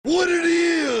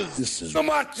This is the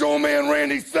Macho Man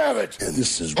Randy Savage. And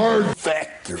this is Hard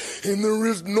Factor. And there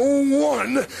is no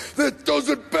one that does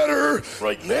it better.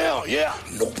 Right now, yeah.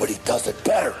 Nobody does it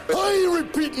better. I ain't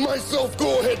repeating myself.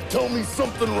 Go ahead, tell me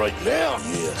something right now.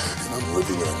 Yeah, and I'm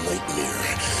living in a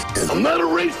nightmare. And I'm not a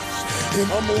racist.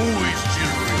 And I'm always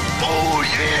cheering. Oh,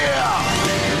 yeah!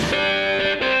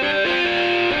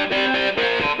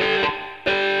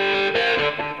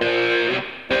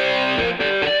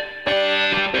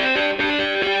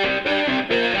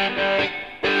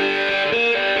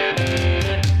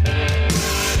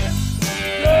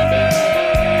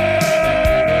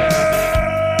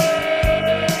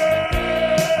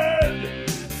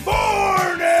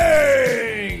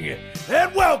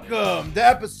 Welcome to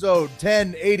episode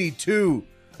 1082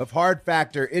 of Hard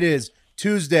Factor. It is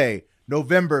Tuesday,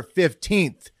 November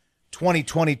 15th,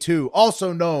 2022,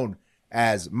 also known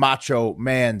as Macho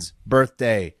Man's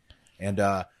birthday. And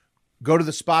go to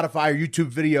the Spotify or YouTube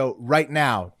video right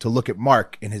now to look at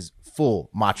Mark in his full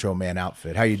Macho Man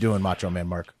outfit. How you doing, Macho Man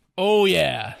Mark? Oh,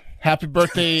 yeah. Happy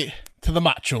birthday to the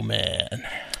Macho Man.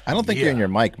 I don't think you're in your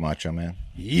mic, Macho Man.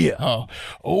 Yeah.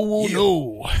 Oh yeah.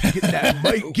 No.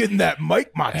 Getting that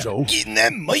mic, Macho. Getting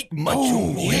that mic, Macho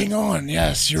Oh, Man. hang on.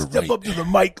 Yes, you're Step right. up to the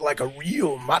mic like a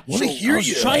real Macho. Want to hear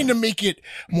you? Trying to make it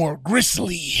more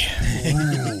gristly.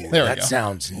 Ooh, there we that go.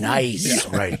 sounds nice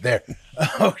right there.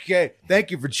 Okay. Thank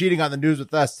you for cheating on the news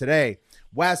with us today.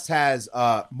 Wes has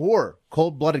more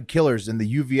cold-blooded killers in the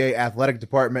UVA athletic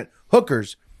department,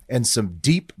 hookers, and some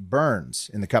deep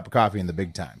burns in the cup of coffee in the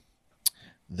big time.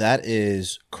 That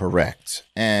is correct.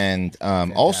 And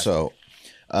also,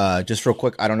 just real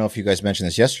quick, I don't know if you guys mentioned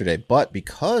this yesterday, but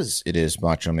because it is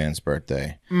Macho Man's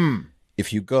birthday,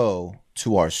 if you go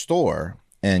to our store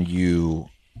and you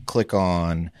click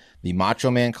on the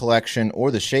Macho Man collection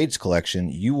or the Shades collection,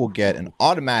 you will get an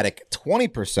automatic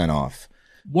 20% off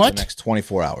What? the next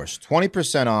 24 hours.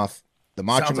 20% off the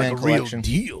Macho Sounds Man like a collection.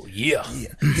 real deal. Yeah.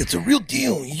 It's a real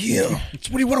deal. Yeah. It's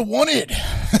what he would have wanted.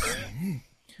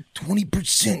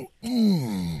 20%.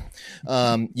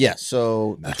 Yeah,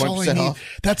 so That's all I 20% need. off.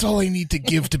 That's all I need to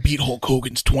give to beat Hulk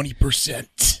Hogan's 20%.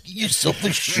 Get yourself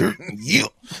a shirt.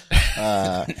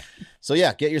 Yeah. So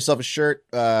yeah, get yourself a shirt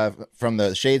from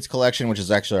the Shades collection, which is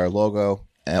actually our logo,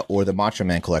 or the Macho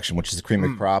Man collection, which is the cream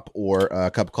of crop, or a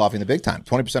cup of coffee in the big time.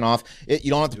 20% off. You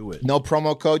don't have to do it. No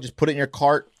promo code. Just put it in your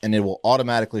cart, and it will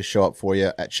automatically show up for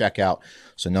you at checkout.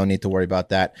 So no need to worry about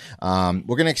that. We're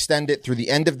going to extend it through the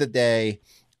end of the day,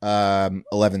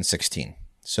 11/16.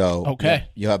 So Okay.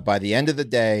 you have by the end of the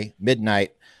day,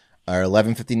 midnight, or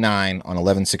 11:59 on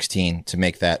 11/16 to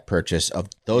make that purchase of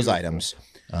those items.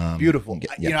 Beautiful.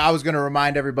 You know, I was going to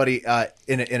remind everybody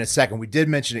in a second. We did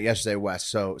mention it yesterday, Wes,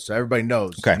 so everybody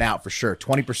knows now for sure.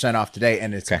 20% off today,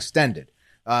 and it's extended.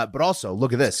 But also,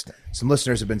 look at this. Some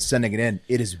listeners have been sending it in.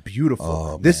 It is beautiful.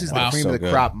 Oh, this is Wow. the cream So of the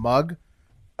good. crop mug.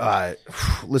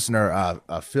 Listener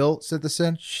Phil sent this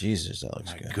in. Jesus, that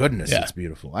looks good. Goodness, Yeah. it's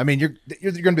beautiful. I mean, you're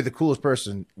going to be the coolest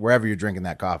person wherever you're drinking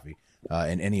that coffee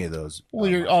in any of those. Well,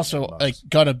 you're also like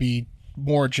gonna be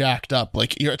more jacked up.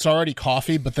 Like it's already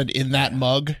coffee, but then in that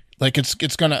mug, like it's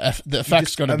gonna the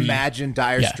effect's gonna be. Imagine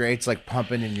Dire Yeah. Straits like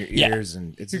pumping in your Yeah. ears,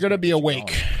 and it's You're gonna be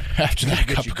awake after that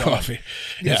Get cup you of going. coffee.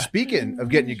 Yeah. Yeah. Speaking of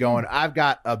getting you going, I've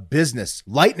got a business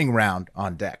lightning round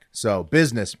on deck. So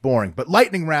business, boring, but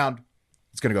lightning round,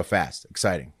 it's going to go fast.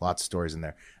 Exciting. Lots of stories in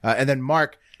there. And then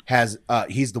Mark has,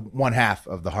 he's the one half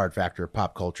of the Hard Factor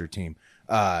pop culture team.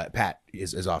 Pat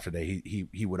is off today.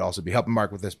 He would also be helping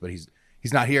Mark with this, but he's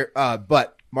not here.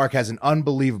 But Mark has an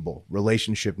unbelievable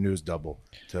relationship news double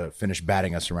to finish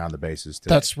batting us around the bases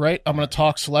today. That's right. I'm gonna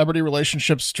talk celebrity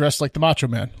relationships dressed like the Macho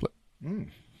Man.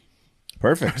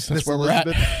 Perfect. That's where we're at.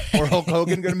 Or Hulk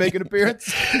Hogan going to make an appearance?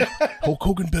 Hulk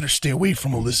Hogan better stay away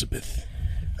from Elizabeth.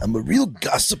 I'm a real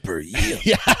gossiper. Yeah.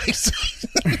 Yeah.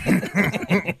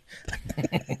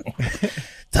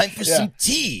 Time for some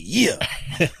tea. Yeah.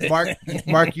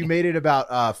 Mark, you made it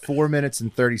about 4 minutes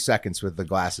and 30 seconds with the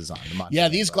glasses on. The Macho Yeah,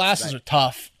 Man these glasses are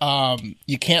tough.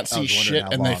 You can't see was wondering shit, how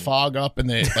and they long. fog up, and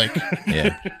they like.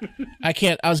 Yeah.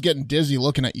 I was getting dizzy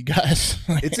looking at you guys.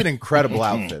 It's an incredible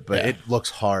outfit, but it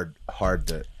looks hard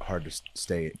to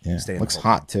stay. Yeah. Stay in Looks the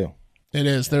hot too. It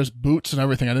is. There's boots and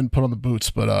everything. I didn't put on the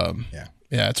boots, but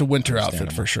yeah, it's a winter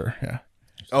outfit for sure. Yeah.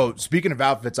 Oh, speaking of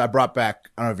outfits, I brought back.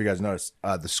 I don't know if you guys noticed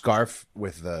the scarf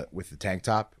with the tank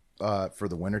top for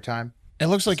the wintertime. It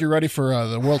looks like you're ready for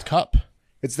the World Cup.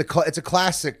 It's a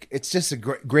classic. It's just a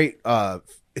great.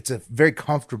 It's a very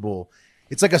comfortable.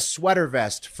 It's like a sweater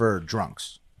vest for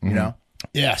drunks. You know.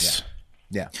 Yes.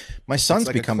 Yeah. My son's It's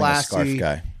like becoming a scarf classy,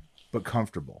 guy. but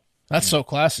comfortable. That's so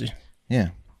classy. Yeah.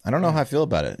 I don't know how I feel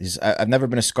about it. I've never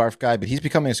been a scarf guy, but he's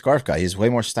becoming a scarf guy. He's way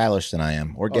more stylish than I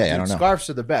am, or gay. Dude, I don't know. Scarves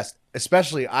are the best.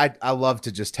 Especially, I love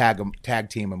to just tag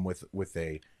team him with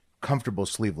a comfortable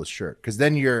sleeveless shirt, because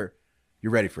then you're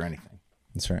ready for anything.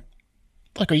 That's right.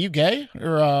 Like, are you gay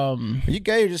or Are you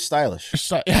gay or just stylish?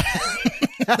 That's what,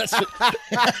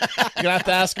 you're gonna have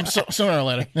to ask him sooner or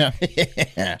later.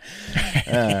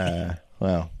 Yeah.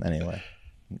 Well, anyway.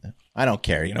 I don't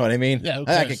care. You know what I mean? Yeah, who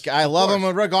cares? I love him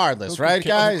regardless, right,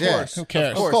 guys? Of course. Who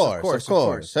cares? Of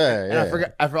course. Hey,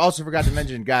 And I also forgot to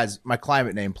mention, guys, my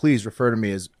climate name. Please refer to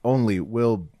me as only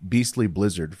Will Beastly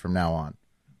Blizzard from now on.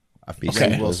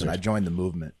 Beastly Wilson. I joined the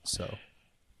movement, so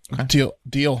Deal.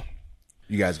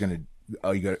 you guys gonna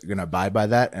abide by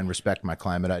that and respect my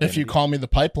climate identity? If you call me the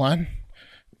pipeline.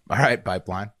 All right,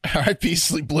 pipeline. All right,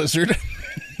 Beastly Blizzard.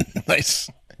 Nice.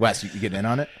 Wes, you get in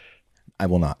on it? I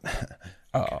will not.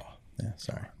 Oh. Yeah,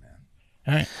 sorry.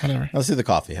 All right, whatever. Let's do the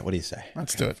coffee. What do you say?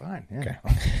 Let's do it. Fine. Yeah. Okay.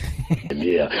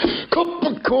 Yeah. Cup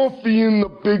of coffee in the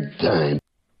big time.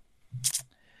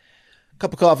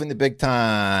 Cup of coffee in the big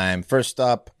time. First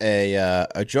up,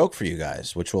 a joke for you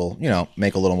guys, which will,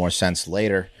 make a little more sense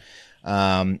later.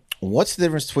 What's the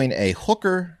difference between a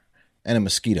hooker and a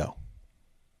mosquito?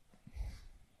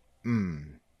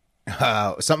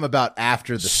 Something about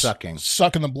after the sucking.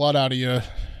 Sucking the blood out of you.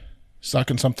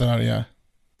 Sucking something out of you.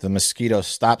 The mosquito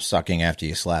stops sucking after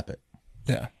you slap it.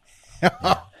 Yeah.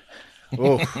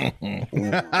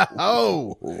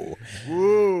 Oh.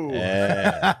 Ooh.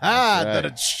 Yeah,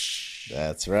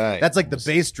 that's right. That's like the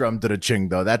bass drum to the ching,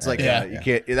 though. That's like you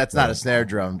can't. That's not a snare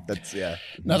drum. That's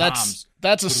No, that's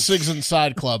a Sigs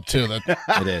Inside Club too.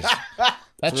 It is.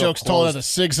 That joke's told at the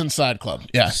Sigs Inside Club.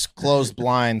 Yeah. Closed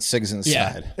blind, Sigs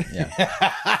Inside.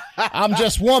 Yeah. I'm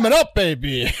just warming up,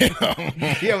 baby.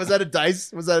 Yeah, was that a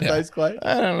dice? Was that a dice clay?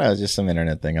 I don't know. It's just some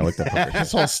internet thing. I looked up.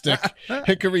 This whole stick.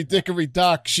 Hickory dickory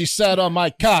dock. She sat on my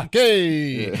cock.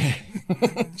 Hey.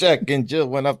 Jack and Jill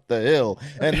went up the hill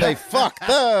and they fucked.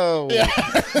 Oh. Yeah.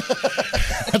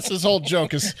 That's his whole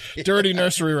joke, is dirty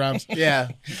nursery rhymes. Yeah.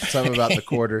 Something about the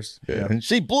quarters. Yeah. And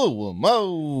she blew him.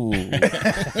 Oh.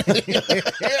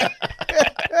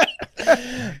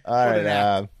 All right.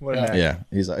 Yeah.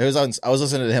 I was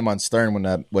listening to him on Stern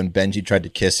when Benji tried to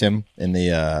kiss him in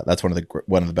the that's one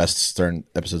of the best Stern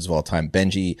episodes of all time.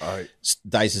 Benji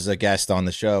Dice is a guest on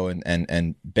the show,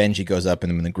 and Benji goes up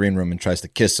in the green room and tries to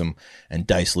kiss him, and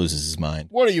Dice loses his mind.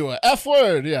 What are you, a F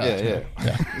word? Yeah.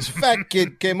 This fat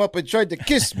kid came up and tried to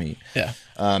kiss me. Yeah.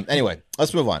 Anyway,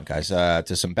 let's move on, guys,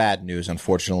 to some bad news,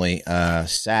 unfortunately.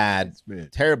 Sad,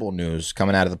 terrible news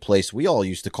coming out of the place we all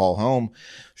used to call home,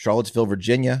 Charlottesville,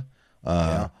 Virginia,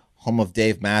 home of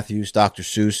Dave Matthews, Dr.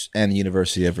 Seuss, and the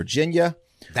University of Virginia.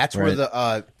 That's where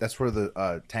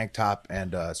the tank top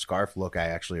and scarf look I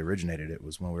actually originated. It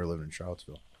was when we were living in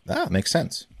Charlottesville. Ah, makes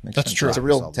sense. That's true. It's a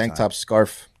real tank top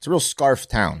scarf. It's a real scarf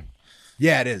town.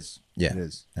 Yeah, it is. Yeah, it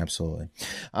is. Absolutely.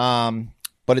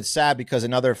 But it's sad because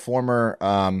another former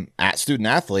student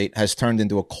athlete has turned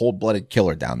into a cold-blooded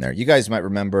killer down there. You guys might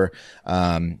remember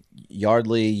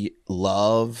Yardley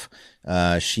Love.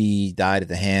 She died at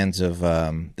the hands of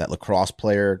that lacrosse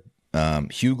player,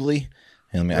 Hughley.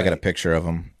 I got a picture of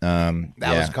him.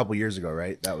 That was a couple years ago,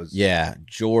 right? That was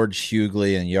George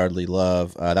Hughley and Yardley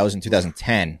Love. That was in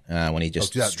 2010 when he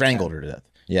just strangled her to death.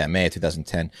 Yeah, May of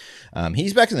 2010.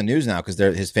 He's back in the news now because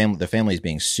the family is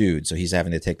being sued, so he's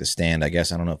having to take the stand. I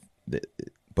guess I don't know,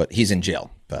 but he's in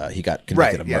jail. He got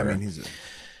convicted of murder. I mean,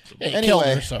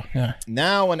 Anyway,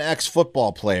 now an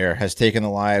ex-football player has taken the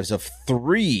lives of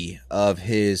 3 of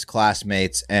his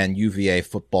classmates and UVA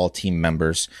football team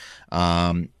members.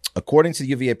 According to the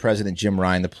UVA president, Jim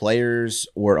Ryan, the players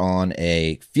were on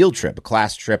a field trip, a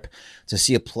class trip to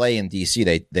see a play in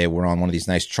D.C. They were on one of these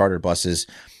nice charter buses,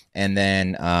 and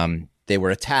then they were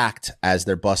attacked as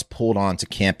their bus pulled onto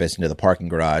campus into the parking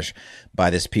garage by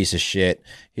this piece of shit.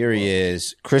 Here he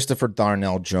is, Christopher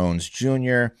Darnell Jones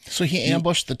Jr. So he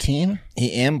ambushed the team?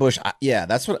 He ambushed. Yeah,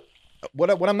 that's what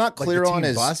I'm not clear on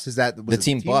is bus? Is that the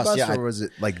team bus? Yeah, or was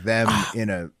it like them in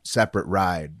a separate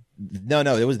ride? No.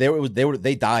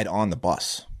 They died on the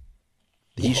bus.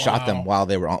 He shot them while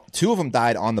they were on. 2 of them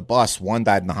died on the bus. 1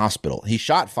 died in the hospital. He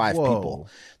shot 5 people.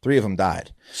 3 of them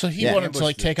died. So he wanted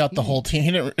to take out the whole team.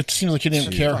 He didn't. It seemed like he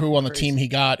didn't care who on the team he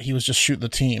got. He was just shooting the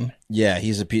team. Yeah,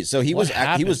 he's a piece. So he was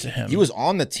to him? He was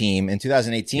on the team in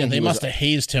 2018. Yeah, they must have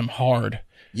hazed him hard.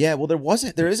 Yeah, well,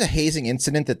 there is a hazing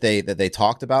incident that they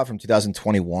talked about from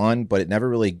 2021, but it never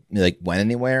really went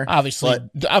anywhere. Obviously,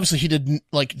 he did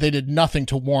they did nothing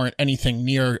to warrant anything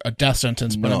near a death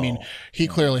sentence. But I mean, he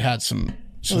clearly had some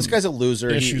some this guy's a loser.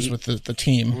 issues with the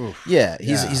team. Yeah,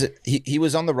 he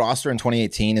was on the roster in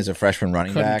 2018 as a freshman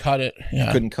running back. Couldn't cut it.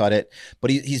 Yeah. Couldn't cut it.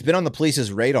 But he's been on the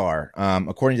police's radar.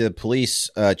 According to the police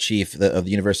chief of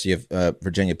the University of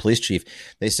Virginia police chief,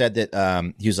 they said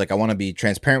that he was like, I want to be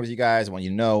transparent with you guys. I want you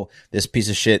to know this piece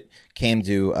of shit came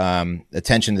to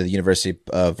attention to the University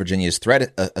of Virginia's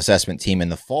threat assessment team in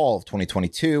the fall of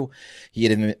 2022. He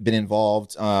had been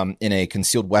involved in a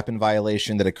concealed weapon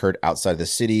violation that occurred outside of the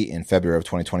city in February of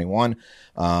 2021.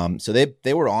 So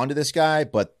they were onto this guy,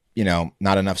 but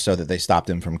not enough so that they stopped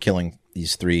him from killing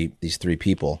these three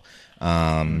people.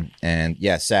 And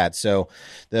yeah, sad. So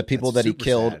the people that he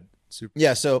killed,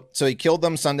 so he killed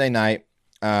them Sunday night.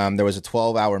 There was a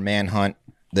 12-hour manhunt.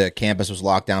 The campus was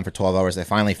locked down for 12 hours. They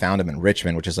finally found him in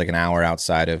Richmond, which is like an hour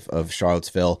outside of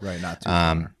Charlottesville. Right, not too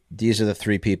far. These are the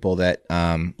three people that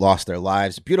lost their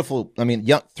lives. Beautiful. I mean,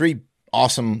 three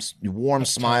awesome, warm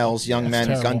smiles, young men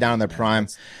gunned down in their prime.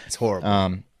 It's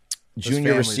horrible.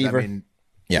 Junior receiver.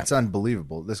 It's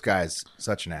unbelievable. This guy's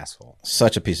such an asshole.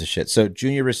 Such a piece of shit. So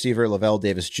junior receiver Lavelle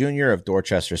Davis Jr. of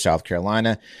Dorchester, South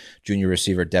Carolina, junior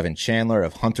receiver Devin Chandler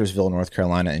of Huntersville, North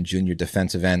Carolina, and junior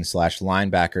defensive end /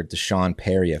 linebacker Deshaun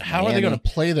Perry of How Miami. are they going to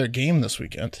play their game this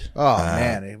weekend? Oh,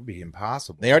 man, it would be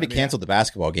impossible. They already canceled the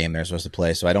basketball game they're supposed to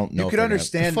play, so I don't know. You could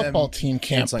understand the football team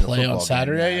can't canceling a play on football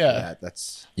Saturday. game.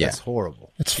 That's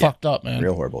horrible. It's fucked up, man.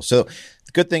 Real horrible. So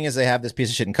the good thing is they have this piece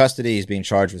of shit in custody. He's being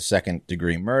charged with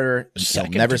second-degree murder.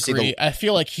 Second never degree. I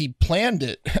feel like he planned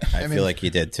it. I feel like he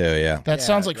did too. Yeah. That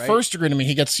sounds like first degree to me.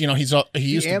 He gets, he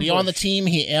used to be on the team.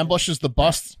 He ambushes the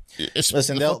bus.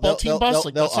 Listen, the football team bus.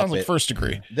 Like, they'll that sounds up like it. first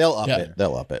degree. They'll up it.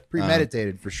 They'll up it.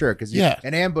 Premeditated for sure, because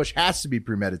an ambush has to be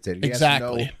premeditated. He has to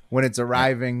know when it's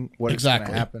arriving, what's going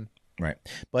to happen. Right,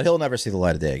 but he'll never see the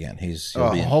light of day again.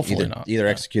 He'll be hopefully not. Either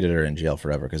executed or in jail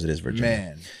forever because it is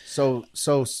Virginia. Man, so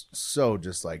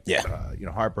just like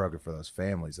heartbroken for those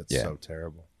families. That's so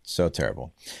terrible. So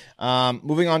terrible.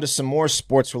 Moving on to some more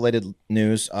sports related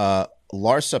news.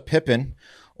 Larsa Pippen,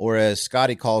 or as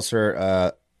Scotty calls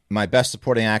her, my best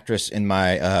supporting actress in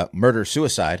my murder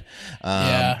suicide,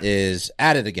 is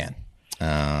at it again.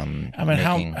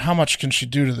 How much can she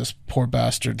do to this poor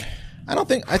bastard?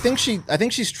 I think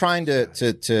she's trying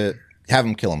to have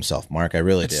him kill himself, Mark. I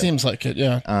really do. It seems like it,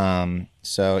 yeah.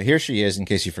 So here she is, in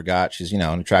case you forgot. She's, an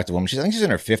attractive woman. I think she's in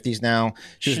her 50s now.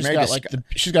 She's married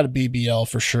she's got a BBL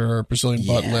for sure, Brazilian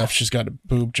butt lift. She's got a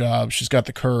boob job. She's got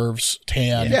the curves,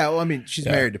 tan. Yeah, well, I mean, she's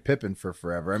married to Pippen for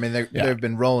forever. I mean, they've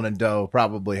been rolling in dough,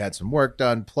 probably had some work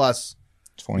done, plus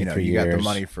 23 you years. got the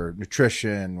money for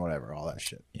nutrition, whatever, all that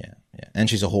shit. Yeah. And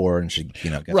she's a whore, and she,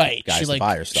 gets guys to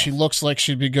buy her stuff. She looks like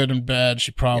she'd be good in bed.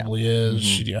 She probably is.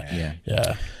 Mm-hmm.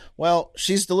 Yeah. Well,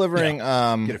 she's delivering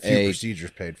get a few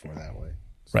procedures paid for that way.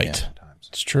 Right. Sometimes.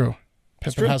 It's true.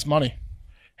 Pippen has money.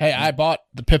 Hey, I bought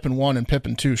the Pippen 1 and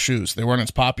Pippen 2 shoes. They weren't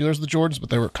as popular as the Jordans, but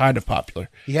they were kind of popular.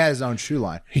 He had his own shoe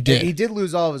line. He did. He did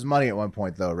lose all of his money at one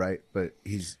point, though, right? But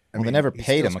they never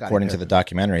paid him, according to the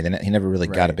documentary. He never really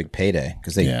got a big payday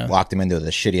because they locked him into the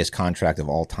shittiest contract of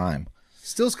all time.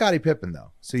 Still Scottie Pippen,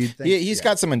 though. So you'd think he's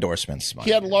got some endorsements.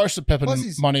 He had Larsa Pippen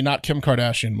money, not Kim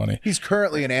Kardashian money. He's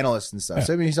currently an analyst and stuff.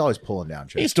 So I mean, he's always pulling down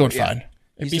chicks. He's doing fine.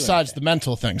 Besides the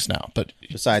mental things now, but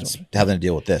besides having to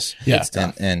deal with this,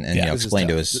 and explain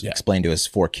to his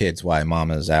 4 kids why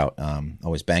mama is out,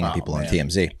 always banging people on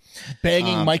TMZ,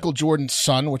 banging Michael Jordan's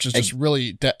son, which is just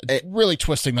really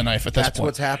twisting the knife at this point. That's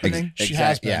what's happening. She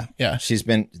has been, yeah. She's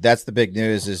been. That's the big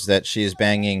news, is that she is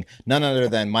banging none other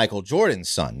than Michael Jordan's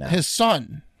son now. His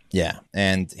son. Yeah,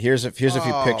 and here's a few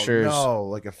pictures. No,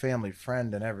 like a family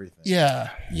friend and everything. Yeah.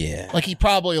 Like he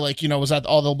probably was at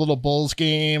all the little Bulls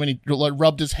game, and he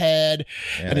rubbed his head,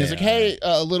 and he's like, "Hey,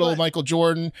 little Michael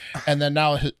Jordan," and then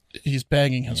now he's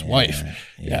banging his wife.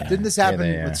 Yeah. Didn't this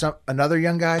happen with another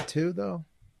young guy too, though?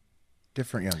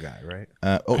 Different young guy,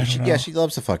 right? She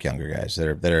loves to fuck younger guys that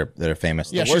are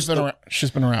famous. Yeah,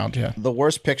 she's been around. Yeah. The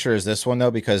worst picture is this one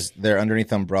though, because they're underneath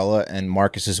the umbrella and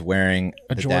Marcus is wearing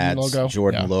the dad's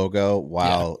Jordan logo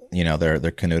while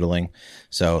they're canoodling.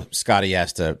 So Scotty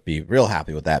has to be real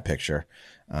happy with that picture.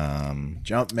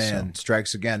 Jumpman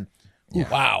strikes again. Yeah.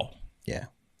 Wow. Yeah.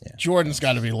 Jordan's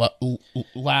got to be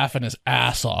laughing his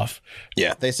ass off.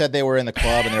 Yeah, they said they were in the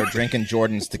club and they were drinking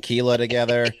Jordan's tequila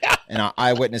together, and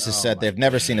eyewitnesses said they've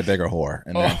never seen a bigger whore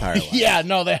in their entire life. Yeah,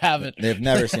 no, they haven't. They've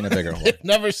never seen a bigger whore. They've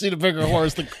never seen a bigger whore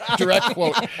is the direct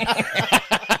quote.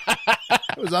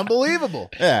 was unbelievable.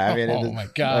 Yeah, I mean, Oh, my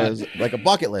God. it was like a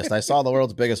bucket list. I saw the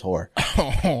world's biggest whore.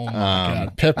 Oh my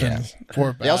God, Pippin,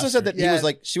 poor bastard. He also said that he was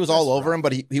like, she was all over him,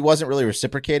 but he wasn't really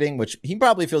reciprocating, which he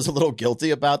probably feels a little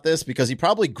guilty about this because he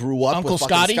probably grew up Uncle with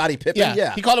fucking Scotty. Scottie Pippen.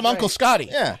 Yeah, he called him Uncle Scotty.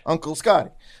 Yeah, Uncle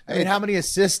Scotty. I mean, how many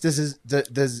assists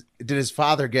did his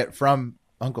father get from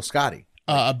Uncle Scotty?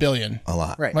 A billion. A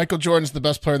lot. Right. Michael Jordan's the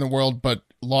best player in the world, but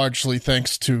largely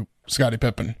thanks to Scottie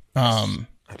Pippen.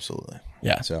 Absolutely.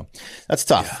 Yeah. So that's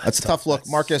tough. That's a tough look.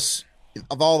 Marcus,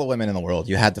 of all the women in the world,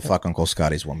 you had to fuck Uncle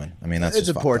Scotty's woman. I mean, that's It's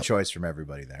just a poor fucked up. choice from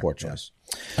everybody there. Poor choice.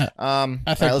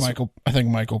 I think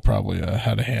Michael probably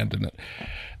had a hand in it.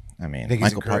 I mean, Think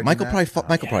he's Michael encouraging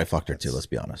probably fucked her too. Let's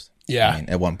be honest. Yeah. I mean,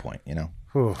 at one point, you know.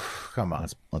 Whew, come on.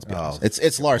 Let's be honest.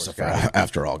 It's Larsa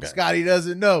after all, guys. Scotty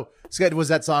doesn't know. Was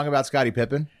that song about Scottie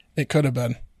Pippen? It could have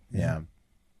been. Yeah.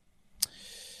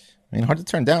 I mean, hard to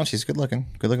turn down. She's good looking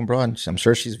broad. I'm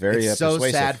sure she's very It's so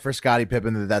persuasive. sad for Scottie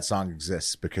Pippen that song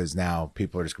exists because now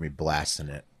people are just going to be blasting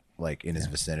it like in his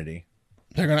vicinity.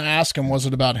 They're going to ask him, was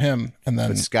it about him? And then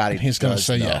But Scotty he's going to does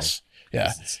say know. yes.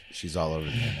 Yeah. She's all over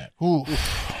the internet. Ooh.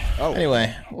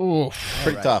 Anyway,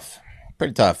 pretty tough.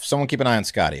 Pretty tough. Someone keep an eye on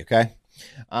Scotty, okay?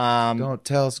 Don't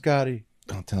tell Scotty.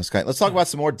 Don't tell Scotty. Let's talk about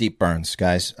some more deep burns,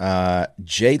 guys.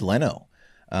 Jay Leno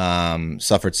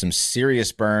suffered some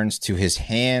serious burns to his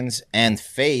hands and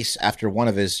face after one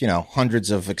of his,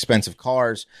 hundreds of expensive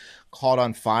cars caught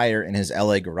on fire in his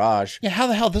LA garage. Yeah, how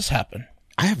the hell this happened?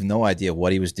 I have no idea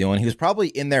what he was doing. He was probably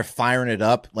in there firing it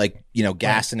up, like,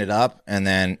 gassing it up, and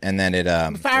then it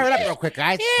Fire it up real quick,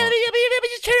 guys. Yeah,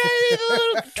 just turn it a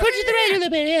little, twitch it around a little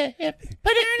bit. Yeah.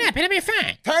 Put it up, it'll be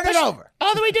fine. Turn it over.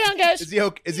 All the way down, guys. Is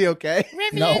he okay?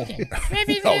 No. No,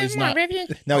 he's not.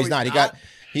 No, he's not.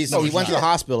 He went to the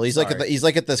hospital. He's like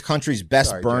at this country's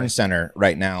best burn center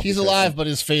right now. He's alive, but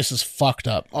his face is fucked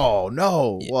up. Oh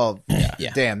no. Well,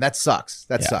 Yeah. damn, that sucks.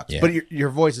 That sucks. Yeah. But your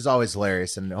voice is always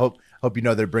hilarious, and hope you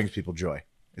know that it brings people joy,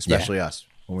 especially us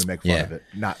when we make fun of it.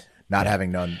 Not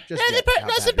having known. Just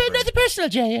Nothing personal,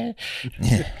 Jay.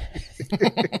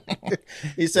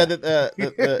 He said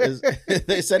that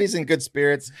they said he's in good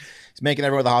spirits. He's making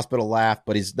everyone at the hospital laugh,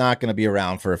 but he's not going to be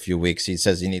around for a few weeks. He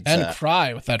says he needs And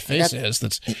cry with that face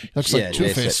looks like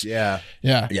Two-Face. Yeah.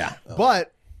 Yeah.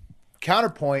 But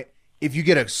counterpoint, if you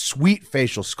get a sweet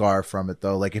facial scar from it,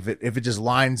 though, like if it just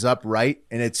lines up right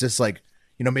and it's just like,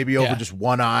 maybe over just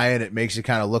one eye and it makes you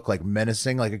kind of look like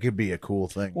menacing, like it could be a cool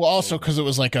thing. Well, also because it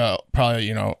was like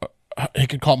he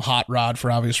could call him Hot Rod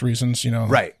for obvious reasons,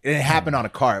 Right. And it happened on a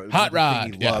car. It was Hot the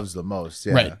thing Rod, he loves the most.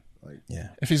 Yeah. Right. Yeah.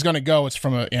 If he's going to go, it's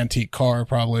from an antique car,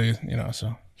 probably,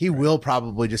 so. He will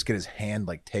probably just get his hand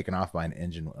like taken off by an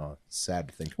engine. Oh, it's sad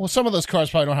to think. Well, some of those cars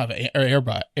probably don't have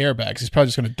airbags. He's probably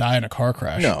just going to die in a car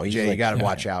crash. No, Jay, you got to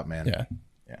watch out, man. Yeah.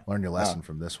 Learn your lesson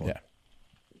from this one. Yeah.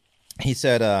 He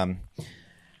said,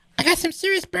 I got some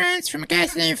serious burns from a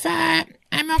gasoline fire.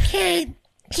 I'm okay.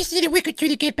 Just need a week or two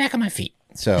to get back on my feet.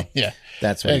 so Yeah.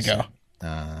 that's what There he you go.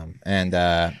 said. And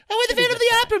I wear the Phantom of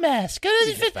the Opera mask.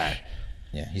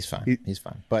 yeah, he's fine. He's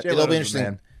fine. But Jay it'll be Leno's the interesting.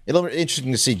 man. It'll be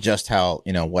interesting to see just how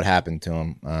what happened to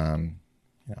him.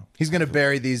 He's going to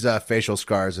bury these facial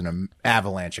scars in an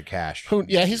avalanche of cash.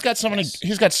 He's got so many.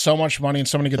 He's got so much money and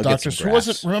so many good He'll get doctors. some Who was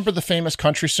it? grafts. Remember the famous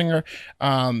country singer?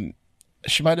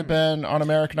 She might have been on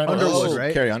American Idol. Underwood,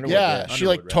 right? Carrie Underwood. Yeah, she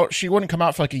she wouldn't come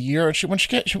out for like a year, and when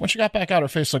she got back out, her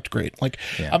face looked great. Like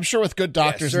I'm sure with good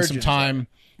doctors and some surgeons time,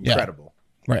 Incredible.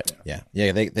 right? Yeah,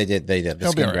 they did. The He'll be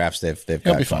skin all right. grafts they've He'll got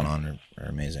be going fine. on are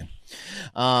amazing.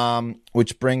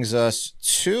 Which brings us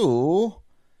to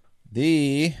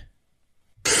the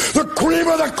cream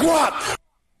of the crop.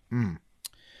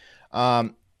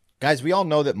 guys. We all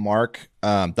know that Mark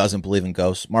doesn't believe in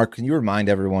ghosts. Mark, can you remind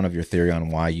everyone of your theory on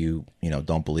why you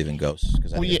don't believe in ghosts?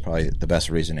 Because I think it's probably the best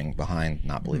reasoning behind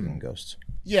not believing in ghosts.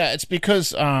 Yeah, it's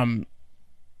because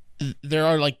there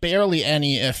are like barely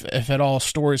any, if at all,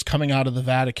 stories coming out of the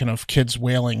Vatican of kids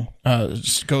wailing,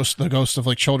 the ghosts of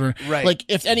like children. Right. Like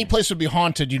if any place would be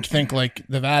haunted, you'd think like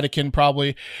the Vatican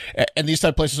probably, and these type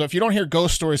of places. So if you don't hear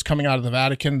ghost stories coming out of the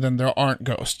Vatican, then there aren't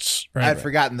ghosts. Right. I'd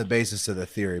forgotten the basis of the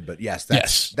theory, but yes,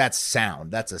 that's sound.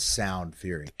 That's a sound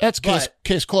theory. That's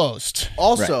case closed.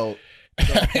 Also,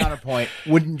 the counterpoint,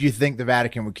 wouldn't you think the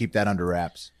Vatican would keep that under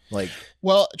wraps? Like,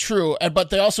 Well, true,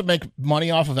 but they also make money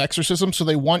off of exorcism, so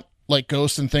they want like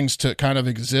ghosts and things to kind of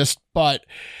exist. But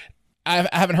I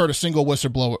haven't heard a single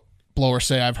whistleblower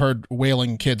say I've heard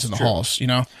wailing kids in the halls.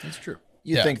 that's true.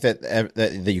 You'd think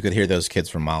that you could hear those kids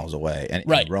from miles away and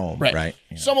in Rome, right?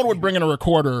 Someone would bring in a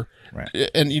recorder,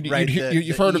 and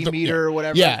you've heard of the meter or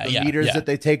whatever. Yeah, the meters that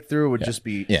they take through would just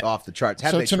be off the charts.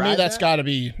 Have So they to me, tried that's that? got to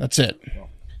be that's it.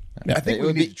 I think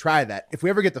we need to try that if we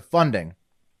ever get the funding.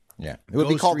 Yeah, it would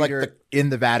be Ghost called like reader the in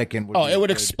the Vatican. Oh, it would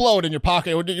explode in your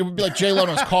pocket. It would be like Jay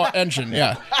Leno's car engine.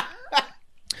 Yeah.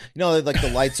 like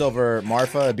the lights over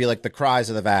Marfa. It'd be like the cries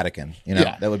of the Vatican.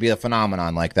 Yeah. That would be a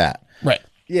phenomenon like that. Right.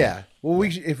 Yeah. Well,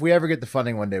 if we ever get the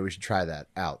funding one day, we should try that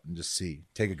out and just see.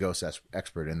 Take a ghost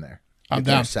expert in there. I'm Get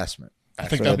their down. assessment. I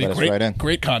think So that'd they be let us right in.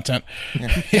 great content.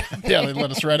 Yeah, they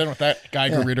let us right in with that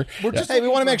Geiger reader. We're just Hey, we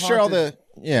want to make sure all haunted,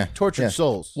 the tortured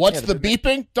souls. What's the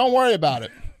beeping? Don't worry about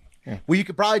it. Well, you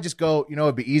could probably just go.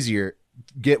 It'd be easier.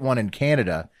 Get one in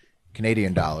Canada,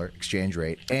 Canadian dollar exchange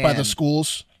rate, and By the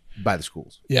schools. By the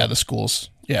schools. Yeah, the schools.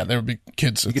 Yeah, there would be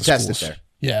kids at could the test schools. it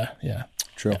there. Yeah.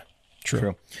 True.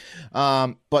 True.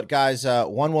 But guys,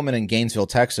 one woman in Gainesville,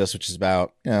 Texas, which is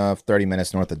about 30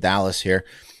 minutes north of Dallas here,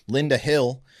 Linda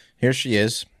Hill, here she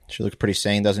is. She looks pretty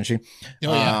sane, doesn't she?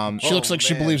 Oh, yeah. She looks like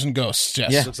she believes in ghosts.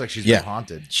 Yes. Yeah. Looks like she's been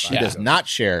haunted. She does not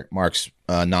share Mark's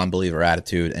non-believer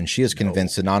attitude, and she is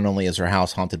convinced that not only is her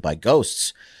house haunted by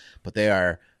ghosts, but they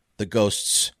are the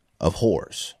ghosts of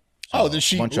whores. Oh, did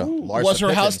she? Bunch of Larsa Was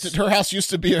her house? Pippins. Did her house used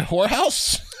to be a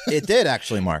whorehouse? It did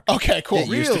actually, Mark. Okay, cool. It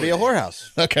used to be a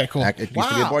whorehouse. Okay, cool. It used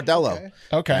to be a bordello.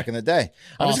 Okay. Back in the day.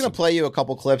 I'm just Awesome. going to play you a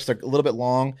couple clips. They're a little bit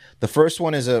long. The first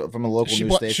one is from a local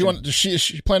news station. Is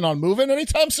she planning on moving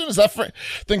anytime soon? Is that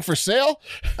thing for sale?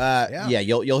 Yeah,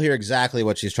 you'll hear exactly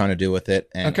what she's trying to do with it,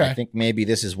 and Okay. I think maybe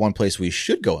this is one place we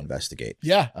should go investigate.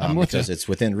 Yeah, I'm with because you. it's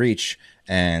within reach.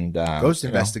 And Ghost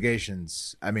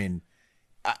investigations. I mean,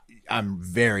 I'm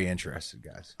very interested,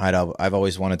 guys. I've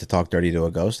always wanted to talk dirty to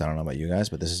a ghost. I don't know about you guys,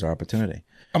 but this is our opportunity.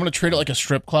 I'm gonna treat it like a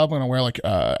strip club. I'm gonna wear like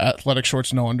athletic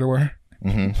shorts, no underwear.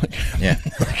 Yeah,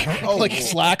 Like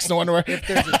slacks, no underwear. If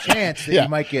there's a chance that Yeah. you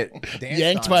might get danced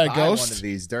Yanked on by a ghost? one of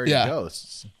these dirty Yeah.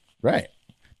 ghosts. right.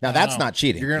 Now that's not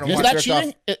cheating. You're gonna Is want that to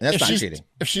cheating? That's If not she's- cheating.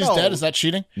 If she's No. dead, is that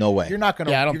cheating? No way. You're not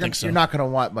gonna. Yeah, I don't think so. You're not gonna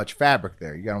want much fabric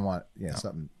there. You're gonna want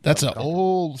something. That's an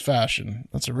old fashioned.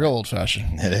 That's a real old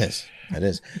fashioned. It is. It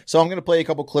is. So I'm going to play a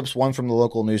couple clips, one from the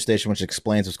local news station, which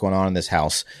explains what's going on in this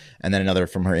house, and then another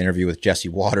from her interview with Jesse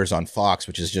Waters on Fox,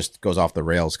 which is just goes off the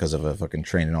rails because of a fucking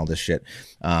train and all this shit.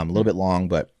 A little bit long,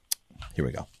 but here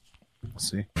we go. We'll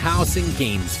see. House in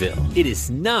Gainesville. It is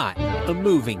not a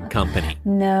moving company.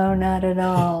 No, not at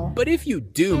all. But if you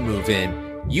do move in,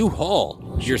 you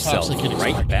haul yourself Pops like you'd right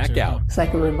expect back to. out. It's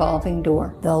like a revolving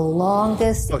door. The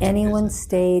longest anyone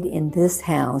stayed in this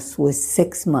house was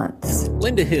 6 months.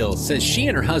 Linda Hill says she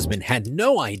and her husband had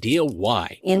no idea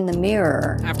why. In the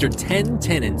mirror, After 10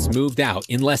 tenants moved out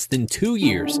in less than 2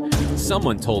 years,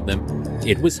 someone told them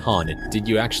it was haunted. Did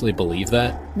you actually believe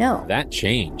that? no. That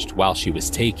changed while she was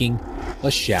taking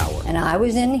a shower. And I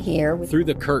was in here, with, Through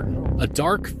the curtain, a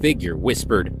dark figure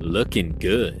whispered, "Looking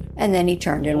good." and then he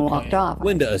turned and walked off.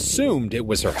 Linda assumed it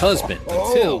was her husband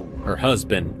until her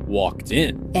husband walked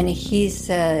in. And he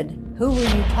said, "Who were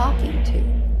you talking to?"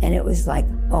 And it was like,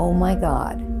 oh my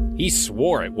God, He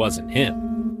swore it wasn't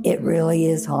him. it really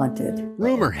is haunted.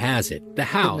 Rumor has it the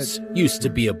house used to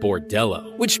be a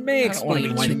bordello, which may I don't wanna explain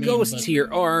be why too the mean, ghosts but here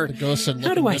are. The ghost said,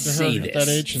 How do looking I good to her say at this?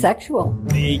 that age. And Sexual.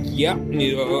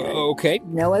 Okay.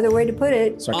 No other way to put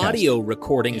it. Audio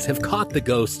recordings have caught the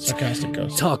ghosts sarcastic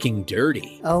ghost. talking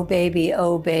dirty. Oh baby,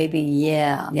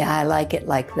 yeah. Yeah, I like it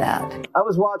like that. I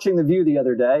was watching The View the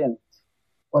other day, and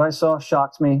what I saw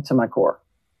shocked me to my core.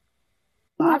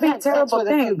 I've had sex with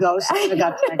a few ghosts. I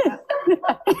got pregnant.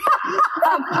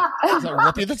 Is that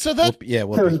Whoopi that said that? Yeah,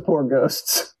 well, Those poor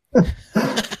ghosts. But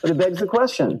it begs the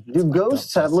question: do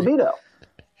ghosts have libido?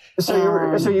 So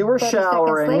you were 30 seconds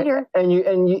showering, later.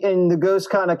 and the ghost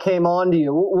kind of came on to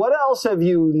you. What else have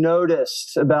you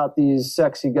noticed about these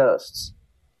sexy ghosts?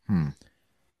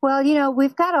 Well,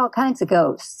 we've got all kinds of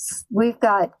ghosts. We've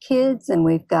got kids and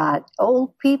we've got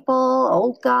old people,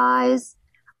 old guys.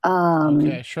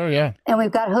 Okay, sure, yeah. And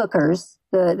we've got hookers.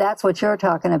 That's what you're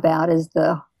talking about is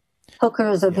the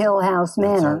hookers of Hill House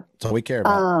Manor. that's all we care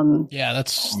about. Yeah,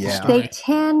 that's the Yeah. story. They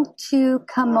tend to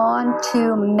come on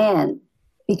to men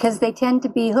because they tend to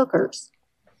be hookers.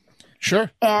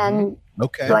 Sure. And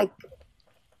Okay. like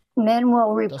men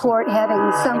will report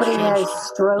having somebody has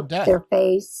stroked death. their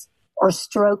face or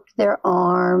stroked their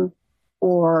arm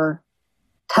or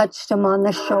touched them on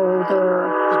the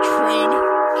shoulder. The train.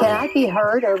 Can I be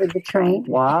heard over the train?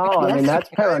 Wow, I mean, Yes. that's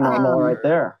paranormal right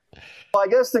there. Well, I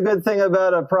guess the good thing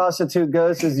about a prostitute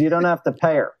ghost is you don't have to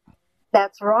pay her.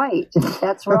 That's right.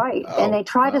 That's right. And they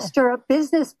try to stir up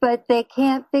business, but they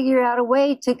can't figure out a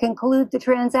way to conclude the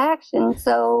transaction.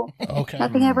 So Okay.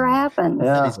 nothing ever happens.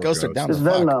 Yeah, These ghosts are down it's to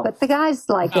fuck. Venmo. But the guys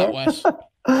like Out it. west.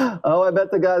 Oh, I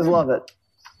bet the guys love it.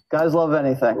 Guys love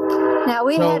anything. Now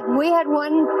we had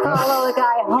one follow a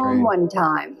guy home one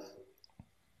time,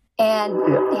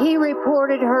 and he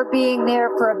reported her being there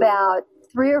for about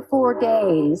 3 or 4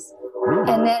 days.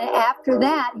 And then after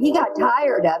that, he got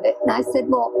tired of it. And I said,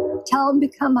 well, tell him to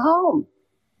come home.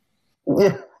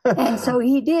 Yeah. And so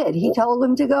he did. He told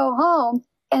them to go home,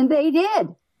 and they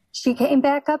did. She came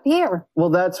back up here. Well,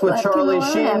 that's what Left him Charlie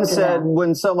alone Sheen after said that.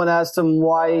 when someone asked him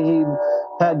why he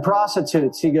had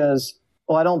prostitutes. He goes,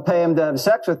 well, I don't pay him to have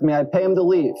sex with me. I pay him to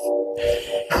leave.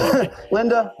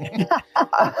 Linda,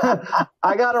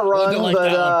 I got to run, like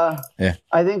but Yeah.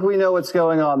 I think we know what's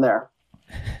going on there.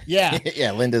 Yeah.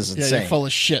 Yeah, Linda's Yeah, insane. you're full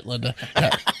of shit, Linda.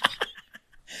 Yeah.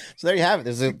 So there you have it.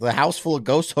 There's the house full of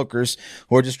ghost hookers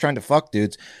who are just trying to fuck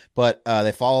dudes, but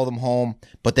they follow them home,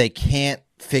 but they can't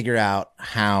figure out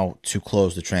how to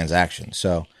close the transaction.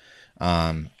 So,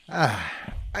 I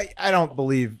don't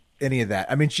believe any of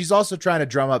that. I mean, she's also trying to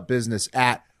drum up business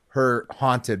at her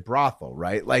haunted brothel,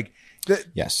 right? Like,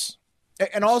 yes.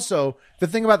 And also the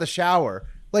thing about the shower,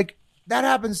 like that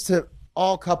happens to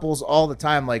all couples all the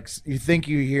time. Like you think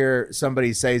you hear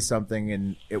somebody say something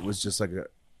and it was just like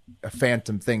a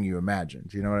phantom thing you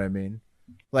imagined. You know what I mean?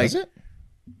 Like, Is it?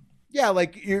 Yeah,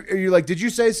 like you're like, did you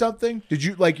say something? Did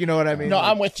you you know what I mean? No, like,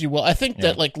 I'm with you. Well, I think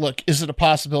that look, is it a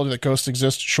possibility that ghosts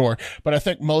exist? Sure. But I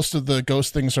think most of the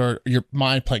ghost things are your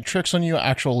mind playing tricks on you,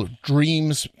 actual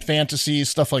dreams, fantasies,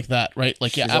 stuff like that, right?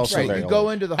 Like, yeah, She's also absolutely. right. You go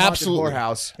into the haunted Absolutely.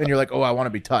 whorehouse and you're like, oh, I want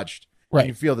to be touched. Right. And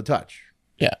you feel the touch.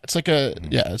 Yeah. It's like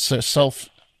it's a self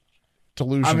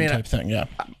delusion type thing. Yeah.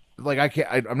 Like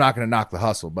I'm not going to knock the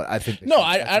hustle, but I think No,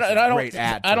 that's just a great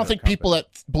ad I for don't their think people company.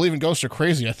 that believe in ghosts are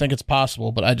crazy. I think it's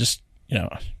possible, but I just,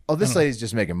 Oh, this lady's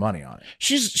just making money on it.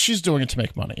 she's doing it to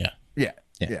make money. Yeah.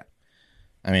 Yeah.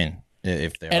 I mean,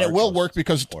 if they And are it will ghosts, work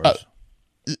because of course.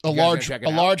 a gonna check it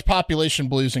out? large population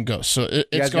believes in ghosts. So You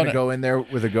it's guys going gonna go in there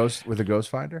with a ghost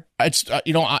finder? It's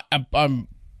I'm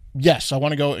yes, I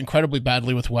want to go incredibly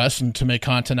badly with Wes and to make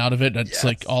content out of it. That's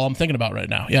like all I'm thinking about right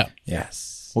now. Yeah.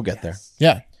 Yes. We'll get there.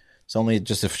 Yeah. It's only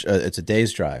just it's a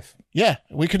day's drive. Yeah.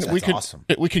 We could awesome.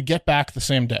 we could get back the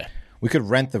same day. We could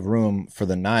rent the room for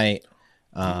the night.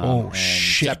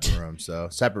 Shit. Separate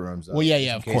rooms. Though, Well,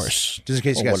 yeah, of in case- course. Just in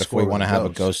case you Well, got what if we want to have a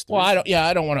ghost? Well,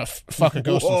 I don't want to fuck a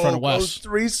ghost in front of Wes. Ghost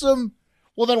threesome.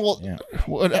 Well,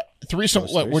 then threesome.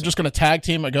 What, we're just going to tag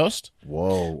team a ghost?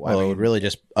 Whoa. Well, it would really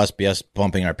just be us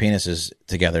bumping our penises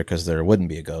together because there wouldn't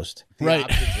be a ghost. Right.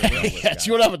 Yeah, do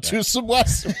you want to have a twosome,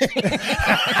 Wes?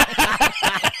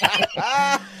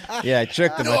 Yeah, I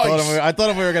tricked him. I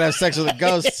thought we were gonna have sex with a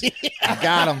ghost. I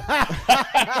got him.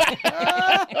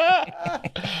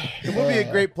 It would be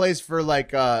a great place for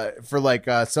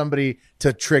somebody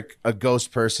to trick a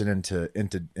ghost person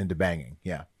into banging.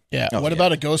 Yeah. Yeah. What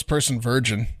about a ghost person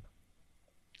virgin?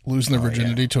 Losing their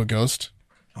virginity to a ghost?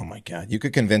 Oh my god, you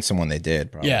could convince someone they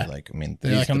did. Probably. Yeah. Like, I mean,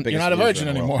 They're like, you're not a virgin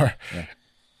anymore. Yeah.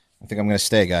 I think I'm gonna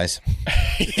stay, guys.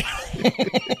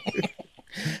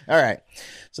 All right.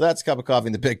 So that's a cup of coffee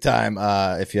in the big time.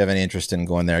 If you have any interest in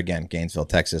going there, again, Gainesville,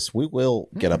 Texas, we will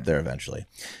get up there eventually.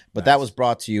 But that was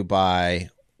brought to you by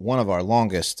one of our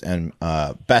longest and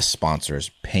best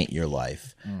sponsors, Paint Your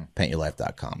Life,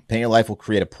 paintyourlife.com. Paint Your Life will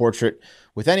create a portrait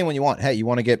with anyone you want. Hey, you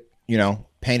want to get,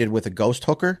 painted with a ghost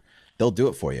hooker? They'll do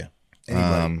it for you.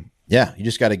 Yeah, you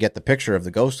just got to get the picture of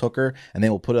the ghost hooker and they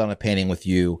will put it on a painting with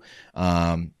you.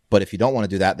 But if you don't want to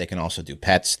do that, they can also do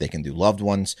pets. They can do loved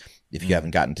ones. If you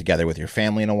haven't gotten together with your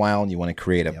family in a while and you want to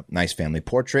create a nice family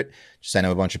portrait, just send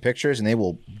them a bunch of pictures and they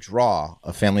will draw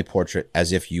a family portrait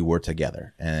as if you were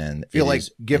together. And Feel it like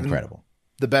is giving incredible.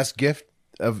 the best gift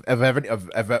of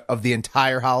the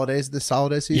entire holidays this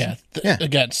holiday season. Yeah.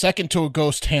 Again, second to a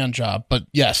ghost hand job, but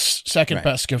yes, second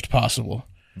best gift possible.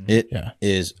 It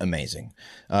is amazing.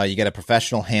 You get a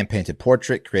professional hand-painted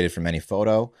portrait created from any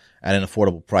photo at an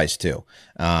affordable price, too.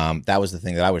 That was the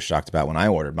thing that I was shocked about when I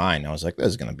ordered mine. I was like, this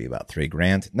is going to be about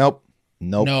 $3,000.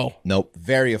 Nope.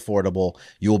 Very affordable.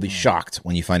 You will be shocked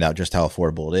when you find out just how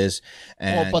affordable it is.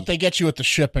 And but they get you with the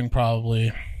shipping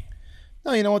probably.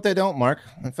 No, you know what? They don't, Mark.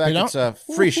 In fact, it's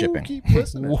free shipping. Keep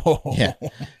listening. Whoa. Yeah,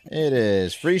 it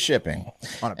is free shipping.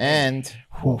 And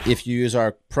if you use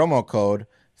our promo code,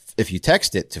 if you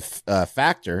text it to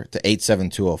factor to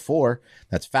 87204,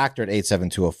 that's factor at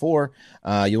 87204,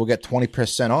 you will get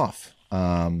 20% off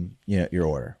your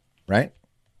order, right?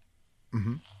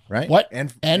 Mm-hmm. Right? What?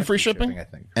 And free shipping? I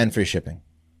think. And free shipping.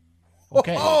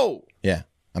 Okay. Oh, Yeah,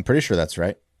 I'm pretty sure that's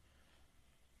right.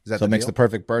 is that So it makes the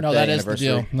perfect birthday, that is the anniversary,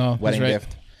 deal. No, that's wedding right.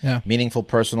 gift. Yeah. Meaningful,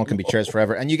 personal, can be cherished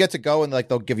forever. And you get to go and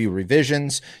they'll give you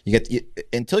revisions.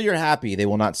 Until you're happy, they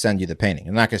will not send you the painting.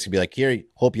 They're not going to be like, here,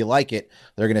 hope you like it.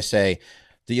 They're going to say,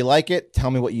 do you like it?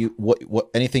 Tell me what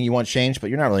anything you want changed,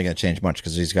 but you're not really going to change much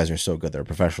because these guys are so good. They're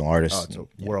professional artists. Oh,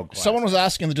 it's a world class. Someone was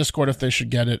asking in the Discord if they should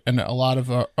get it, and a lot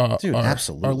of our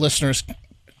absolutely. listeners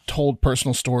told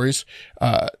personal stories.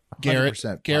 Garrett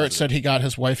said he got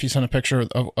his wife. He sent a picture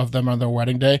of them on their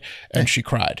wedding day, and she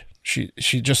cried. She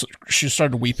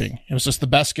started weeping. It was just the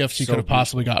best gift he could have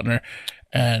possibly gotten her.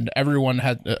 And everyone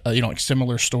had, like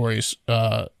similar stories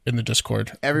in the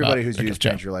Discord. Everybody who's used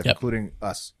Change Your Life, including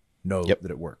us, know that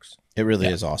it works. It really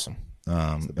is awesome.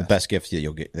 The best gift that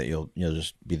you'll get, that you'll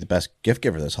just be the best gift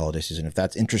giver this holiday season. If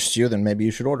that interests you, then maybe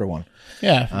you should order one.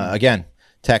 Yeah. Again,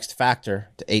 text FACTOR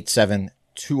to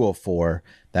 87204.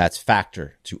 That's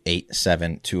FACTOR to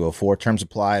 87204. Terms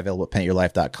apply. Available at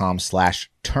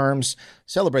paintyourlife.com/terms.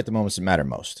 Celebrate the moments that matter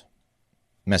most.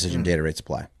 Message and data rates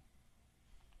apply.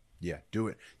 Yeah, do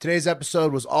it. Today's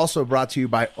episode was also brought to you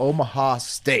by Omaha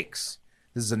Steaks.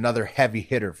 This is another heavy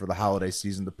hitter for the holiday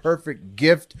season. The perfect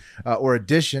gift or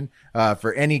addition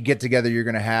for any get-together you're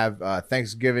going to have,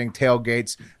 Thanksgiving,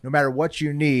 tailgates. No matter what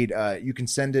you need, you can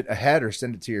send it ahead or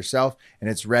send it to yourself, and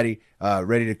it's ready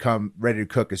to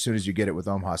cook as soon as you get it with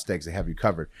Omaha Steaks. They have you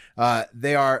covered.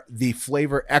 They are the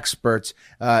flavor experts,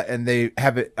 and they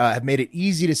have made it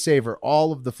easy to savor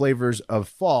all of the flavors of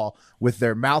fall with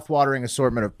their mouth-watering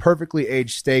assortment of perfectly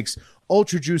aged steaks,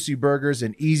 ultra juicy burgers,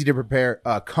 and easy to prepare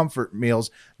comfort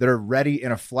meals that are ready in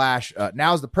a flash.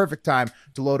 Now is the perfect time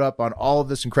to load up on all of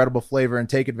this incredible flavor and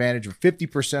take advantage of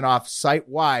 50% off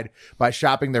site-wide by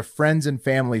shopping their friends and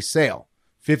family sale.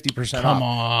 50% off. Come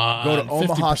on. Go to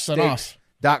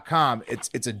omahasteaks.com.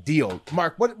 It's a deal.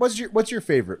 Mark, what's your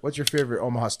favorite? What's your favorite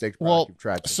Omaha Steaks product you've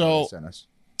tried? Sent us?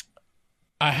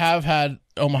 I have had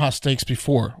Omaha Steaks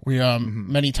before. We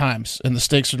many times, and the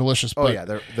steaks are delicious. Oh yeah,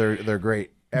 they're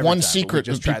great. One secret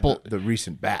just people the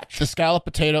recent batch. The scallop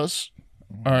potatoes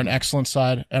are an excellent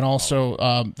side, and also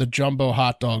the jumbo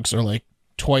hot dogs are like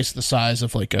twice the size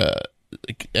of like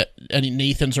any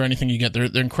Nathan's or anything you get. They're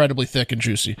incredibly thick and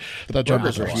juicy. The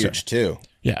burgers are huge too.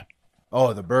 Yeah.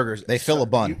 Oh, the burgers. They fill a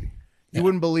bun. You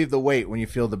wouldn't believe the weight when you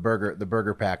feel the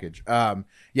burger package.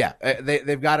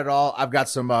 They've got it all. I've got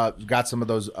some of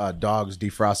those dogs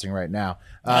defrosting right now.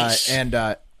 Nice.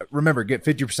 Remember, get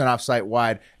 50% off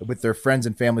site-wide with their friends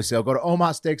and family sale. Go to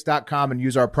omahasteaks.com and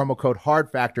use our promo code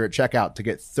HARDFACTOR at checkout to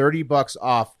get $30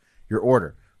 off your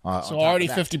order. So already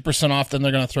 50% off, then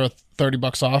they're going to throw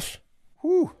 $30 off?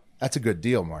 Whew. That's a good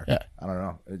deal, Mark. Yeah. I don't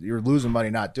know. You're losing money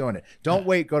not doing it. Don't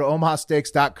wait. Go to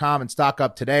omahasteaks.com and stock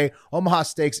up today. Omaha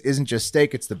Steaks isn't just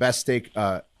steak. It's the best steak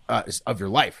of your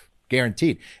life.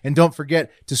 Guaranteed. And don't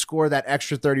forget to score that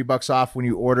extra $30 off when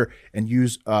you order and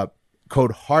use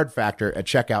code HARDFACTOR at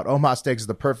checkout. Omaha Steaks is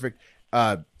the perfect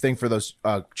thing for those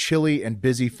chilly and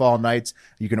busy fall nights.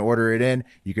 You can order it in.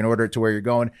 You can order it to where you're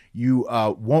going. You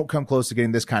won't come close to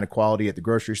getting this kind of quality at the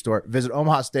grocery store. Visit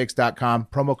omahasteaks.com.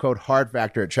 Promo code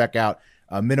HARDFACTOR at checkout.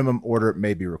 A minimum order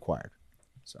may be required.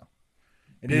 So,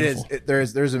 and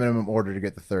there's a minimum order to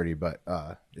get the 30, but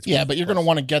but you're going to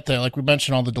want to get there. Like we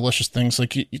mentioned, all the delicious things.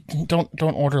 Like you don't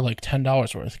order like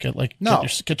 $10 worth.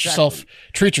 Get yourself,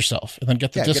 treat yourself, and then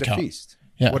get the discount. Get a feast.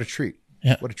 Yeah, what a treat.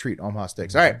 Yeah, what a treat. Omaha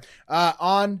Steaks. All right,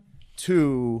 on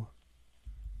to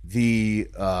the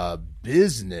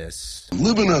business. I'm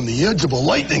living on the edge of a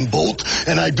lightning bolt,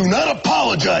 and I do not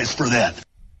apologize for that.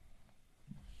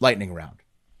 Lightning round.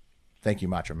 Thank you,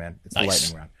 Macho Man. It's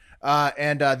nice. The lightning round.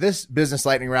 This business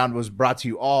lightning round was brought to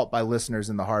you all by listeners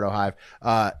in the Hardo Hive.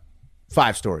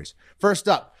 5 stories. First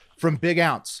up, from Big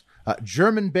Ounce,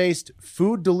 German-based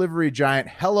food delivery giant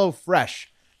HelloFresh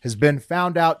has been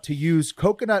found out to use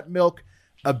coconut milk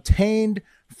obtained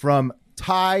from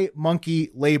Thai monkey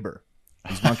labor.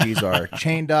 These monkeys are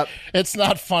chained up. It's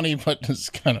not funny, but it's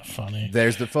kind of funny.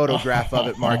 There's the photograph of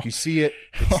it, Mark. You see it.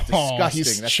 It's disgusting.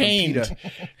 He's That's chained.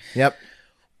 Yep.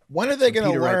 When are they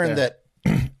going to learn that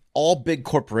all big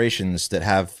corporations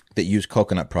that use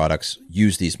coconut products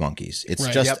use these monkeys? It's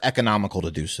just economical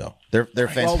to do so. They're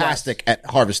fantastic at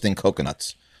harvesting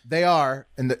coconuts. They are,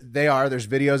 and there's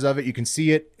videos of it. You can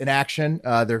see it in action.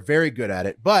 They're very good at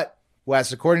it. But,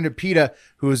 Wes, according to PETA,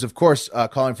 who is, of course,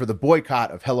 calling for the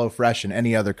boycott of HelloFresh and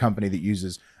any other company that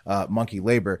uses monkey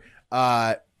labor,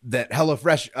 that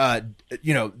HelloFresh,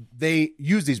 they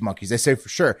use these monkeys. They say for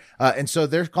sure. And so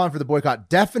they're calling for the boycott.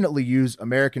 Definitely use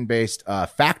American-based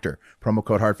Factor, promo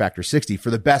code HARDFACTOR60 for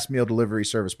the best meal delivery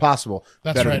service possible.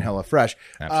 That's better right. than HelloFresh.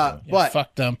 But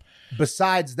fuck them.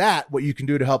 Besides that, what you can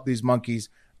do to help these monkeys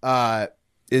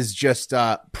is just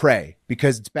pray,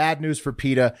 because it's bad news for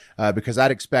PETA, because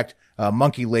I'd expect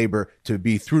monkey labor to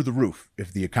be through the roof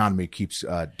if the economy keeps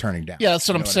turning down. Yeah, that's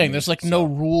what I'm saying. I mean? There's like no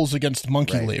rules against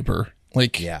monkey labor.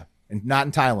 Like, yeah, and not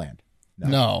in Thailand.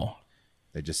 No.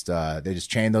 They just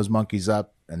chain those monkeys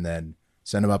up and then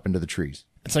send them up into the trees.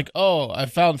 It's like, oh, I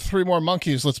found 3 more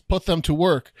monkeys. Let's put them to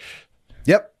work.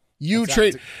 Yep.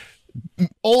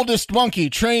 Oldest monkey,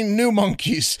 train new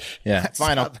monkeys. Yeah,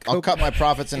 fine. I'll cut my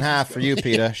profits in half for you,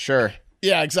 PETA. Sure.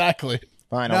 Yeah, exactly.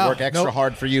 Fine, I'll work extra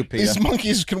hard for you, PETA. These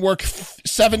monkeys can work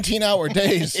 17-hour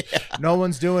days. No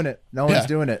one's doing it. No one's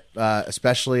doing it,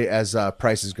 especially as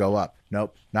prices go up.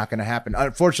 Nope, not going to happen.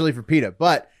 Unfortunately for PETA.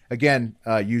 But again,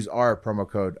 use our promo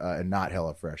code and not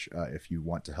HelloFresh if you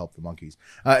want to help the monkeys.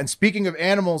 And speaking of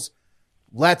animals,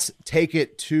 let's take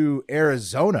it to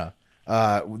Arizona.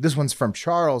 This one's from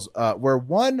Charles, where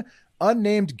one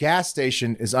unnamed gas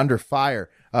station is under fire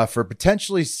for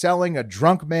potentially selling a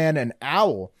drunk man an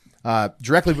owl.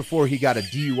 Directly before he got a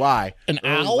DUI. An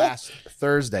owl? Last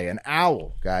Thursday. An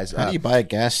owl, guys. How do you buy a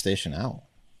gas station owl?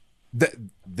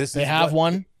 They have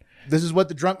one. This is what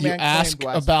the drunk man ask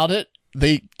claimed last. about it.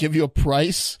 They give you a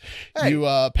price. Hey, you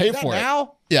pay for an it.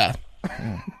 owl? Yeah.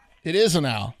 It is an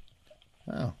owl.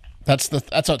 Oh. That's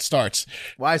how it starts.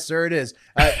 Why, sir, it is.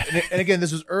 And again,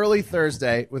 this was early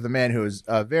Thursday with a man who was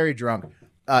very drunk.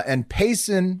 And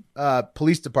Payson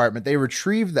Police Department, they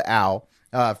retrieved the owl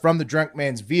from the drunk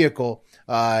man's vehicle,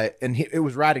 and it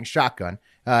was riding shotgun.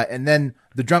 And then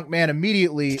the drunk man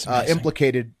immediately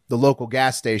implicated the local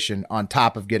gas station on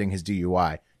top of getting his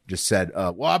DUI. Just said,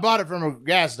 well, I bought it from a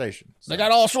gas station. They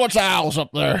got all sorts of owls up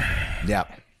there. Yeah.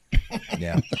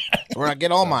 Yeah. Where I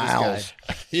get all my owls.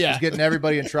 Yeah. He's getting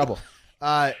everybody in trouble.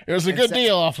 It was a good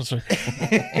deal, officer.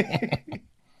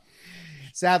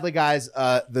 Sadly, guys,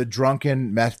 the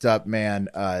drunken, methed up man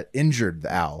injured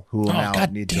the owl, who will now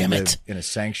need to live in a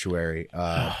sanctuary.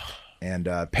 And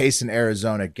Payson,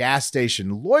 Arizona, gas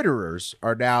station loiterers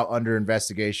are now under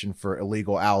investigation for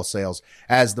illegal owl sales,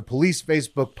 as the police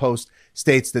Facebook post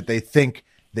states that they think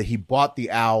that he bought the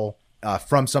owl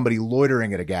from somebody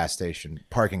loitering at a gas station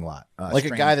parking lot. Like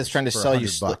a guy that's trying to sell you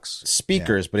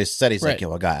speakers, but instead he's like,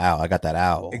 yo, I got that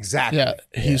owl. Exactly. Yeah,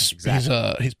 he's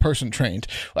person trained.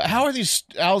 How are these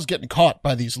owls getting caught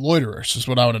by these loiterers is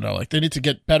what I want to know. Like, they need to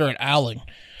get better at owling.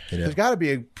 There's got to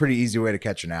be a pretty easy way to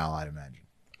catch an owl, I'd imagine.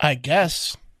 I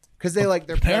guess. Because they're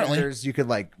predators. You could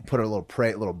put a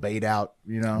little bait out,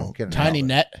 get an tiny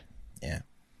net. Yeah.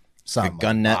 Something like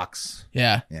gun net. Box.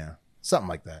 Yeah. Yeah. Something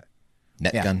like that.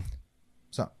 Net gun.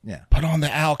 Yeah. Put on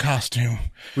the owl costume.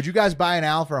 Would you guys buy an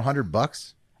owl for $100?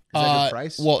 Is that a good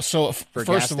price? Well, so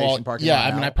first of all,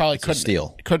 I probably couldn't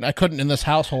steal. I couldn't in this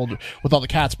household with all the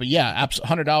cats, but yeah,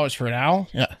 $100 for an owl.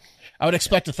 Yeah, I would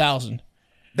expect 1,000.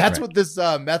 That's what this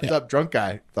methed up drunk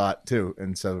guy thought too,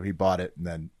 and so he bought it and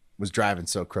then was driving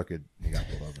so crooked he got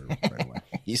pulled over right away.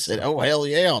 He said, "Oh hell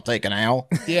yeah, I'll take an owl."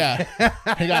 Yeah,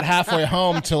 he got halfway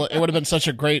home till it would have been such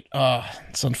a great.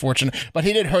 It's unfortunate, but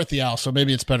he did hurt the owl, so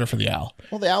maybe it's better for the owl.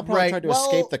 Well, the owl probably tried to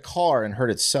escape the car and hurt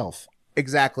itself.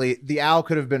 Exactly. The owl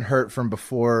could have been hurt from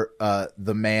before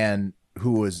the man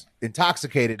who was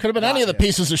intoxicated. Could have been any of the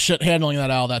pieces of shit handling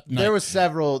that owl that night. There was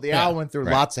several. The owl went through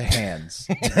lots of hands.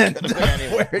 Could have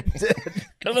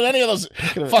been any of those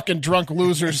fucking drunk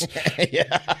losers.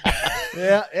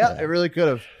 Yeah, it really could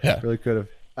have. Yeah. It really could have.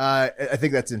 I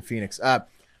think that's in Phoenix.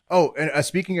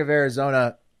 Speaking of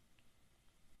Arizona,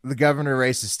 the governor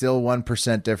race is still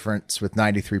 1% difference with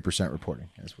 93% reporting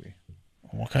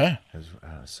Okay.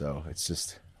 So it's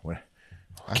just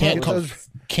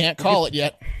can't call it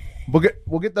yet.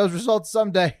 We'll get those results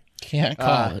someday. Can't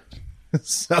call it.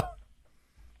 So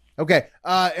okay.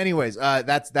 Anyways,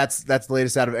 that's the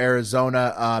latest out of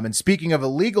Arizona. And speaking of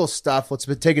illegal stuff, let's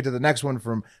take it to the next one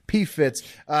from P Fitz.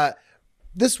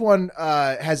 This one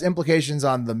has implications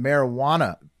on the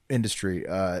marijuana industry.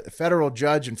 A federal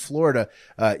judge in Florida,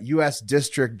 U.S.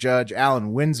 District Judge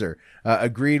Alan Windsor,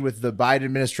 agreed with the Biden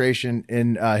administration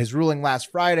in his ruling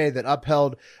last Friday that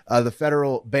upheld the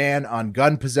federal ban on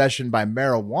gun possession by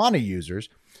marijuana users,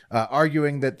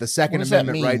 arguing that the Second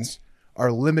Amendment rights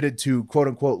are limited to quote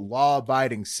unquote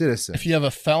law-abiding citizens. If you have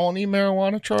a felony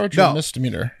marijuana charge or a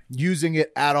misdemeanor, using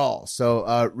it at all.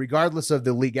 So regardless of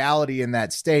the legality in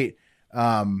that state,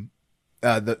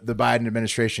 the Biden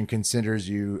administration considers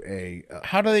you a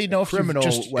how do they know criminal?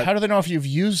 How do they know if you've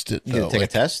used it? You take a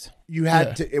test. You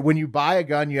had to when you buy a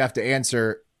gun, you have to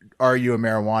answer, "Are you a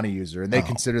marijuana user?" And they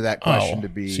consider that question to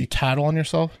be. So you tattle on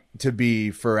yourself to be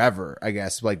forever, I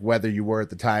guess, like whether you were at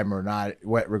the time or not,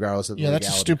 regardless of the legality.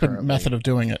 That's a stupid method of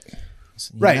doing it.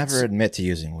 You never admit to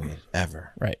using weed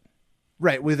ever.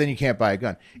 Right. Well, then you can't buy a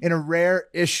gun. In a rare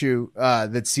issue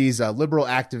that sees liberal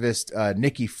activist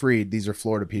Nikki Fried, these are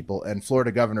Florida people, and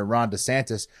Florida Governor Ron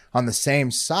DeSantis on the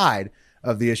same side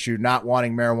of the issue, not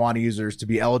wanting marijuana users to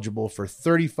be eligible for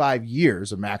 35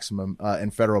 years, a maximum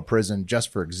in federal prison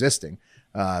just for existing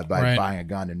by buying a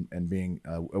gun and being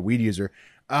a weed user,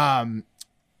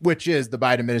 which is the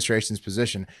Biden administration's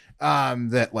position,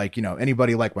 that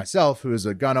anybody like myself who is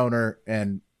a gun owner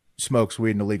and smokes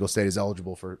weed in a legal state is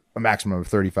eligible for a maximum of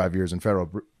 35 years in federal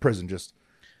prison just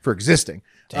for existing.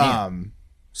 Damn.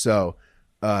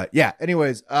 Yeah.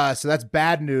 Anyways, so that's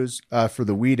bad news for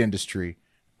the weed industry.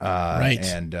 Right.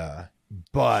 And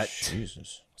but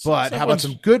Jesus. but how about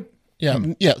some good? Yeah,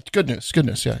 yeah, good news. Good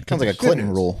news. Yeah, Sounds like a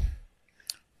Clinton rule.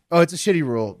 Oh, it's a shitty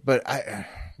rule, but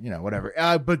whatever.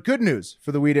 But good news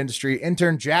for the weed industry.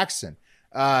 Intern Jackson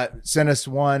sent us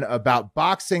one about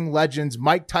boxing legends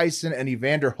Mike Tyson and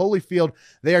Evander Holyfield.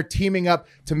 They are teaming up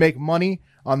to make money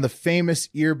on the famous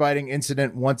ear-biting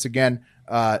incident once again.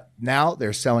 Now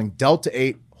they're selling Delta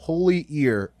 8 Holy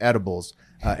Ear edibles.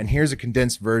 And here's a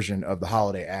condensed version of the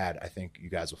holiday ad. I think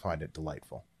you guys will find it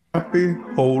delightful. Happy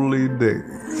holy day.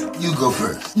 You go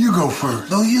first. You go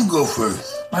first. No, you go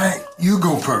first. Right? You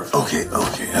go first. Okay, I'll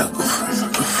go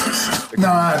first. No,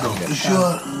 I go. You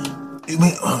sure? You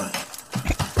mean,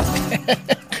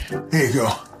 here you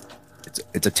go.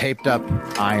 It's a taped up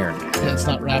iron. Yeah, it's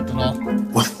not wrapped at all.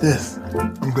 What's this?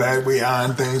 I'm glad we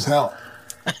iron things out.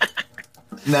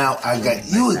 Now I got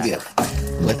you a gift.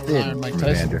 Iron Mike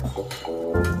Tyson.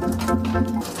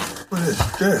 What is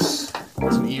this?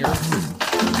 It's an ear.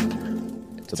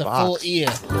 It's a full ear.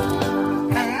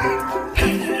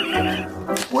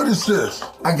 What is this?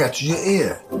 I got you your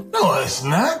ear. No, it's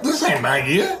not. This ain't my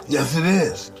ear. Yes, it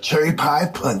is. Cherry pie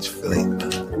punch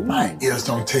flavor. My ears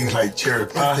don't taste like cherry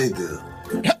pie. Yes, they do.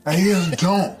 My ears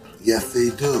don't. Yes,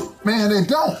 they do. Man, they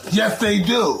don't. Yes, they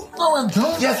do. No, I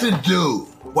don't. Yes, it do.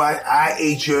 Why I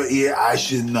ate your ear, I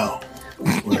should know.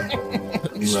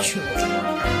 It's true.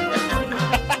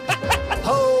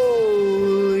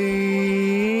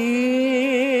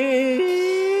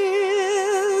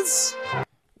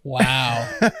 Wow.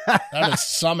 That is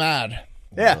some ad.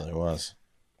 Yeah. It really was.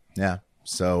 Yeah.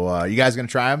 So you guys going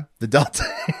to try them? The Delta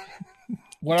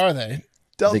What are they?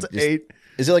 Delta 8.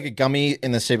 Is it like a gummy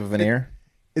in the shape of an ear?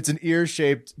 It's an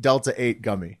ear-shaped Delta 8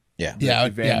 gummy. Yeah. Yeah,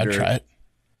 I'd try it.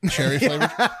 Cherry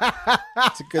flavored?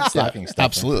 It's a good stocking stuffer.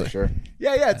 Absolutely. For sure.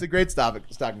 Yeah, it's a great stocking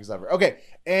stuffer. Okay,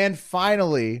 and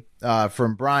finally,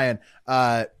 from Brian,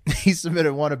 he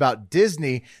submitted one about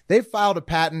Disney. They filed a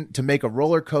patent to make a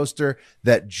roller coaster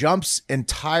that jumps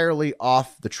entirely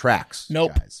off the tracks.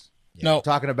 Nope. Guys. No. We're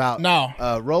talking about No.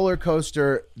 a roller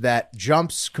coaster that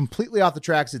jumps completely off the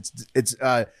tracks. It's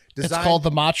designed. It's called the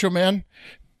Macho Man.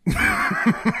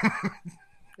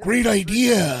 Great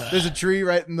idea. There's a tree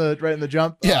right in the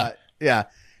jump. Yeah. Yeah.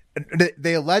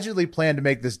 They allegedly plan to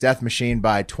make this death machine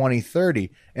by 2030.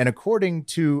 And according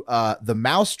to the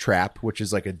Mousetrap, which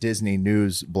is like a Disney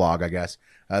news blog, I guess,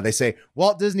 they say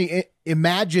Walt Disney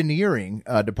Imagineering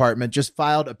department just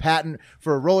filed a patent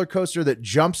for a roller coaster that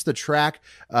jumps the track.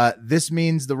 This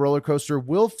means the roller coaster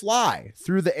will fly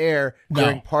through the air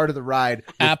during part of the ride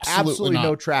with absolutely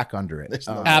no track under it.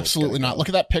 Absolutely not. Look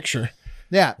at that picture.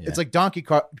 Yeah, it's like Donkey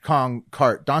Kong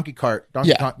cart,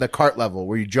 the cart level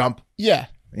where you jump. Yeah.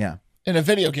 Yeah. In a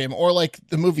video game, or like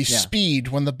the movie Speed,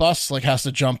 when the bus like has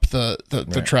to jump the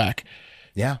track.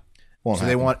 Yeah. So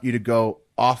they want you to go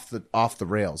off the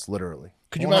rails, literally.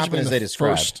 Could you imagine being the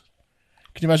first?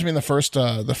 Could you imagine being the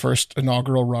first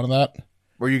inaugural run of that?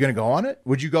 Were you going to go on it?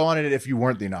 Would you go on it if you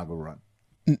weren't the inaugural run?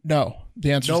 No.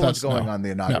 The answer is no one's no. going on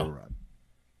the inaugural run.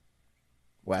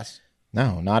 Wes?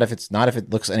 No, not if it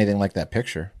looks anything like that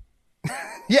picture.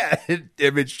 Yeah,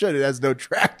 it should. It has no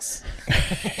tracks.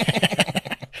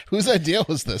 Whose idea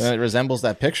was this? It resembles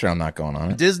that picture. I'm not going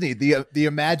on it. Disney, the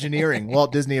Imagineering,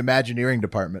 Walt Disney Imagineering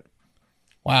department.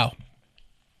 Wow.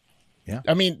 Yeah.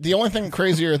 I mean, the only thing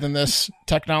crazier than this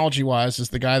technology-wise is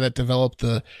the guy that developed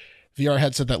the VR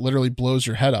headset that literally blows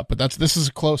your head up. But this is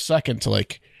a close second to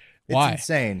like, why? It's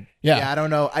insane. Yeah. I don't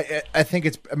know. I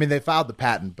think they filed the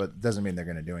patent, but it doesn't mean they're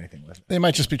going to do anything with it. They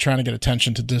might just be trying to get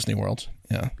attention to Disney World.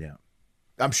 Yeah. Yeah.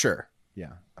 I'm sure.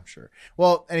 Yeah, I'm sure.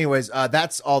 Well, anyways,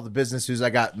 that's all the business news I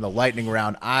got in the lightning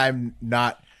round. I'm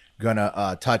not going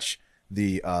to touch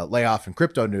the layoff in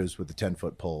crypto news with the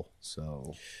 10-foot pole.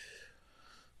 So,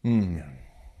 yeah.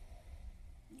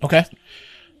 Okay.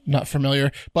 Not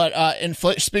familiar, but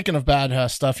speaking of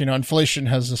bad stuff, inflation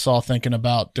has us all thinking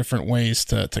about different ways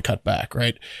to cut back,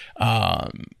 right?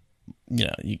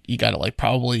 You got to like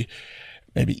probably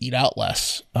maybe eat out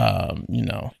less,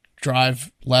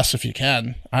 drive less if you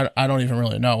can. I don't even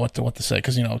really know what to say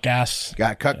because gas. Got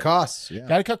to cut costs. Yeah.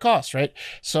 Got to cut costs, right?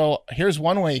 So here's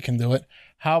one way you can do it.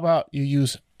 How about you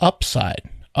use Upside?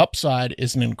 Upside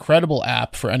is an incredible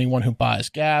app for anyone who buys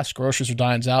gas, groceries, or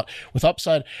dines out. With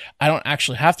Upside, I don't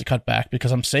actually have to cut back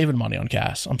because I'm saving money on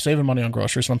gas. I'm saving money on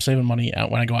groceries, and I'm saving money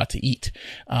when I go out to eat.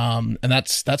 And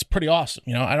that's pretty awesome.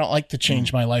 I don't like to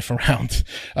change my life around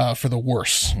for the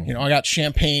worse. I got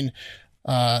champagne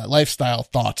lifestyle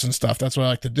thoughts and stuff. That's what I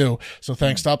like to do. So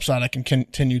thanks to Upside, I can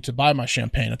continue to buy my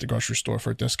champagne at the grocery store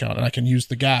for a discount, and I can use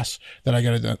the gas that I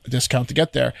get a discount to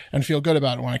get there and feel good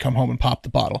about it when I come home and pop the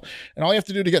bottle. And all you have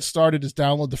to do to get started is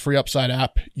download the free Upside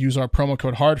app, use our promo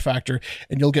code HARDFACTOR,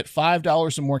 and you'll get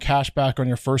 $5 or more cash back on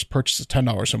your first purchase of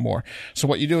 $10 or more. So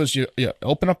what you do is you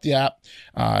open up the app,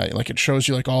 like it shows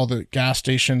you like all the gas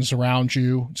stations around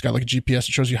you. It's got like a GPS.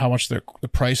 It shows you how much the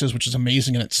price is, which is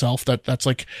amazing in itself. That's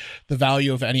like the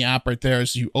value of any app right there.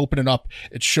 Is you open it up,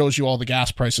 it shows you all the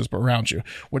gas prices around you,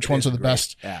 which ones are the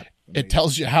best. It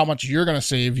tells you how much you're going to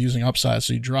save using Upside.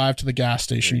 So you drive to the gas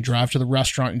station, you drive to the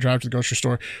restaurant, you drive to the grocery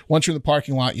store. Once you're in the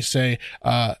parking lot, you say,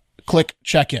 click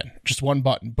check in, just one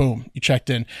button, boom, you checked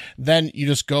in. Then you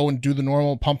just go and do the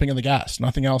normal pumping of the gas.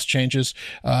 Nothing else changes.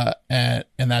 And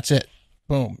that's it.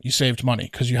 Boom, you saved money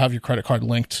because you have your credit card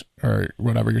linked or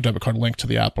whatever, your debit card linked to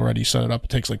the app already. You set it up. It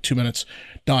takes like 2 minutes.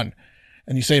 Done.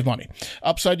 And you save money.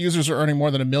 Upside users are earning more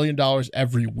than $1 million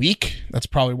every week. That's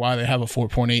probably why they have a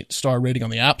 4.8 star rating on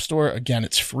the App Store. Again,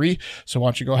 it's free. So why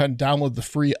don't you go ahead and download the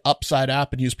free Upside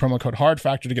app and use promo code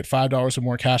HARDFACTOR to get $5 or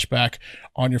more cash back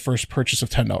on your first purchase of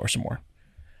 $10 or more.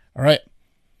 All right.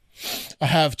 I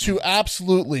have two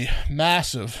absolutely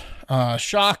massive,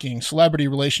 shocking celebrity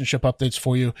relationship updates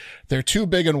for you. They're too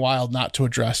big and wild not to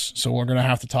address, so we're going to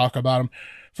have to talk about them.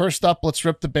 First up, let's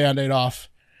rip the Band-Aid off.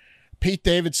 Pete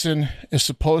Davidson is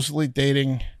supposedly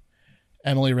dating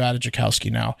Emily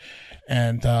Ratajkowski now.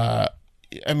 And, I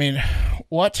mean,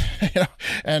 what?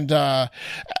 And at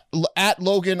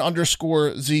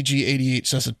Logan_ZG88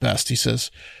 says it best. He says,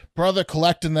 brother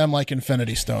collecting them like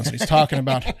infinity stones. And he's talking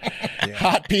about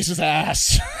hot pieces of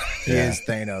ass. He is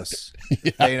Thanos.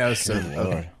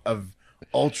 Thanos of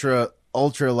ultra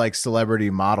like celebrity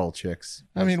model chicks.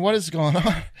 I mean, what is going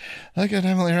on? Look at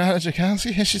Emily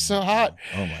Ratajkowski. She's so hot.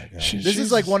 Oh my God. This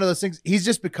is like one of those things.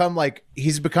 He's become a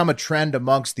trend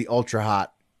amongst the ultra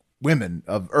hot women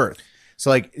of Earth. So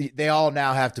like they all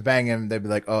now have to bang him. They'd be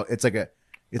like, oh, it's like a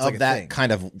that thing.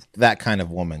 kind of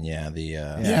woman. Yeah.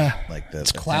 Like the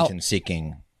attention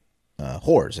seeking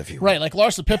whores, if you will. Right, like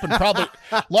Larsa Pippen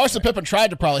tried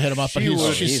to probably hit him up, but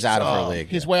he's out of her league.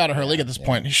 He's way out of her league at this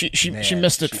point. She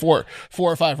missed it 4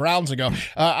 or 5 rounds ago.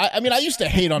 I mean, I used to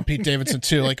hate on Pete Davidson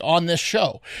too, like on this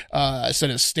show. I said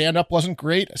his stand-up wasn't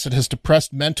great. I said his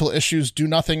depressed mental issues do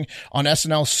nothing on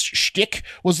SNL shtick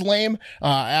was lame.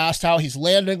 I asked how he's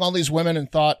landing all these women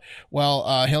and thought,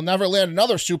 well, he'll never land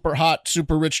another super hot,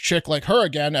 super rich chick like her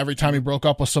again every time he broke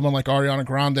up with someone like Ariana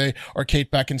Grande or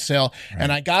Kate Beckinsale. Right.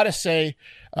 And I gotta say,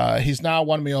 he's now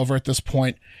won me over at this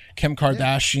point. Kim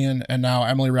Kardashian and now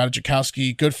Emily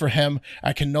Ratajkowski. Good for him.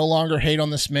 I can no longer hate on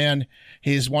this man.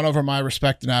 He's won over my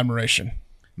respect and admiration.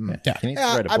 Yeah. He needs to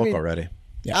write a book already.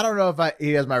 Yeah. I don't know if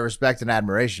he has my respect and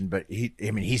admiration, but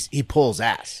he pulls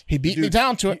ass. He beat me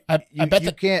down to it. I bet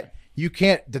you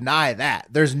can't deny that.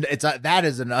 That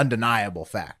is an undeniable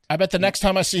fact. I bet the next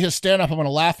time I see his stand up, I'm going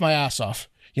to laugh my ass off.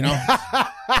 You know.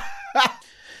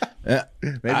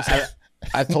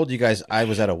 I've told you guys I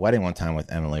was at a wedding one time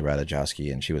with Emily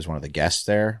Ratajkowski, and she was one of the guests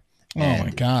there. Oh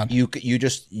my God!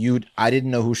 I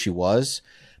didn't know who she was,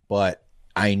 but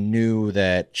I knew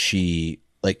that she,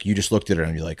 like, you just looked at her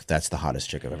and you're like, that's the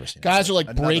hottest chick I've ever seen. Guys are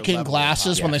like breaking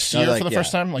glasses when they see her for the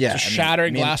first time, like just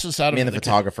shattering glasses out of. Me and the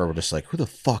photographer were just like, who the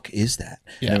fuck is that?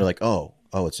 Yeah. And they were like, oh,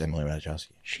 it's Emily Ratajkowski.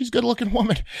 She's a good looking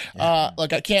woman. Yeah.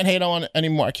 Like I can't hate on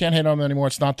anymore.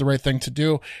 It's not the right thing to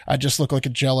do. I just look like a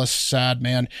jealous, sad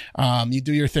man. You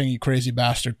do your thing, you crazy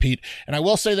bastard, Pete. And I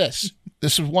will say this.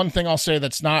 This is one thing I'll say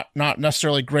that's not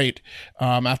necessarily great.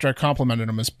 After I complimented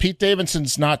him, is Pete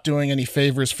Davidson's not doing any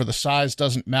favors for the size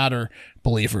doesn't matter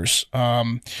believers. We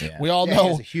all know he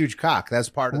has a huge cock. That's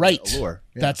part of the allure.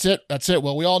 Yeah. That's it.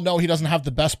 Well, we all know he doesn't have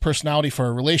the best personality for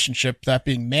a relationship, that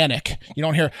being manic. You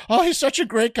don't hear, oh, he's such a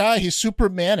great guy. He's super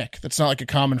manic. That's not like a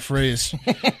common phrase.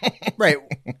 Right.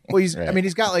 Well, he's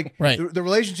got like, the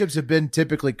relationships have been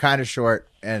typically kind of short,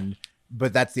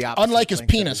 but that's the opposite. Unlike his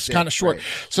penis, kind of short. Right.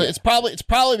 So it's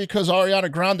probably because Ariana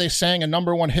Grande sang a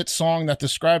 #1 hit song that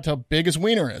described how big his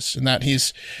wiener is, and that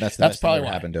that's probably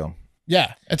what happened to him.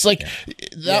 Yeah, it's like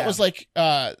that was like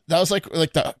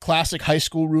the classic high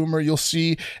school rumor you'll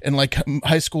see in like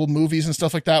high school movies and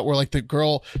stuff like that, where like the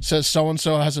girl says so and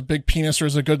so has a big penis or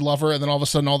is a good lover, and then all of a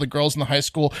sudden all the girls in the high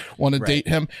school want to date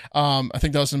him. I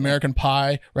think that was American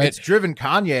Pie, right? It's driven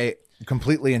Kanye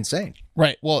completely insane,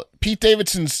 right? Well, Pete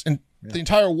Davidson's the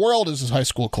entire world is his high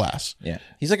school class. Yeah,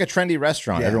 he's like a trendy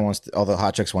restaurant. Everyone all the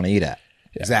hot chicks want to eat at.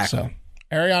 Yeah, exactly. So,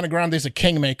 Ariana Grande's a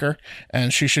kingmaker,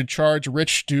 and she should charge a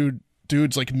rich dude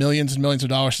dudes like millions and millions of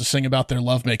dollars to sing about their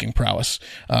lovemaking prowess.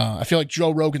 I feel like Joe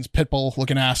Rogan's pitbull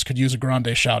looking ass could use a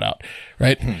grande shout out,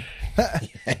 right?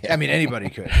 I mean, anybody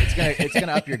could. It's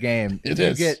gonna up your game.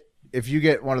 If you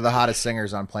get one of the hottest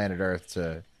singers on planet Earth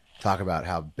to talk about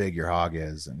how big your hog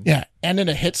is, and and in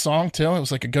a hit song too. It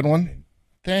was like a good one.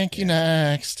 Thank you.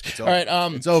 Next. All right.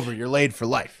 It's over. You're laid for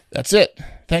life. That's it.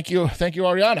 Thank you,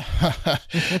 Ariana.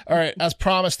 All right. As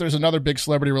promised, there's another big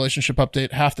celebrity relationship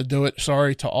update. Have to do it.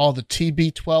 Sorry to all the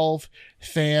TB12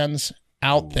 fans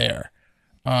out there.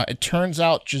 It turns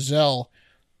out Giselle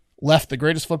left the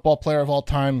greatest football player of all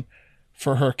time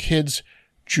for her kid's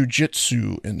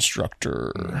jiu-jitsu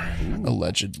instructor,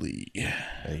 allegedly.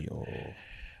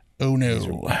 Oh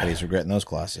no! He's regretting those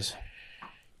classes.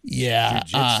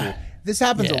 Yeah. This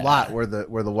happens a lot where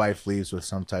the wife leaves with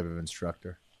some type of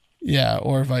instructor. Yeah,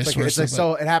 or vice versa. It's like,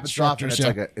 so it happens so often. It's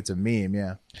like it's a meme.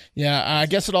 Yeah. Yeah, I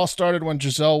guess it all started when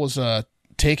Giselle was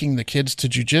taking the kids to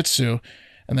jiu-jitsu,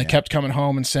 and they kept coming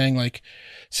home and saying like,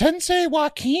 "Sensei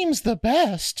Joaquim's the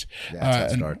best." That's how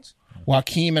it starts.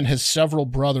 Joaquim and his several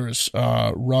brothers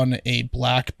run a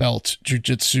black belt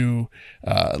jiu-jitsu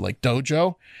like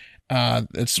dojo.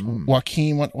 It's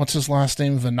Joaquim, what's his last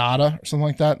name? Venata or something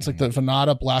like that. It's like the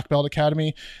Venata Black Belt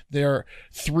Academy. They're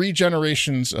 3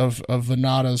 generations of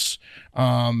Venatas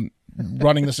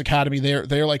running this academy.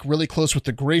 They're like really close with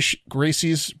the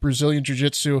Gracie's Brazilian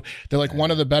Jiu-Jitsu. They're like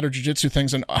one of the better Jiu-Jitsu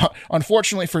things. And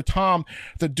unfortunately for Tom,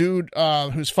 the dude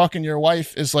who's fucking your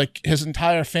wife is like, his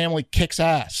entire family kicks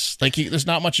ass. Like there's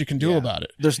not much you can do about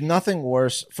it. There's nothing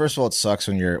worse. First of all, it sucks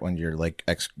when your like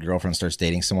ex-girlfriend starts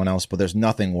dating someone else, but there's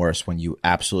nothing worse when you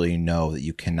absolutely know that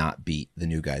you cannot beat the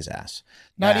new guy's ass.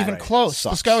 Not even close.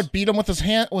 Sucks. This guy would beat him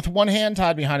with one hand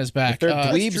tied behind his back. If they're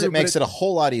dweebs, it makes it a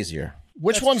whole lot easier.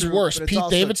 Which one's worse, Pete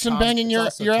Davidson banging your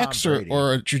ex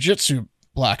or a jiu-jitsu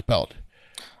black belt?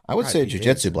 I would say a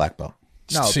jiu-jitsu black belt.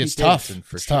 No, see, it's tough.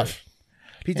 It's tough.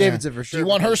 Pete Davidson for sure. Do you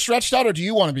want her stretched out, or do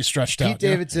you want to be stretched out? Pete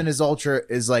Davidson is ultra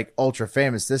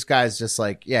famous. This guy's just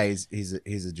like, he's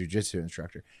a jiu-jitsu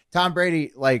instructor. Tom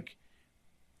Brady, like,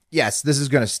 yes, this is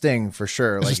gonna sting for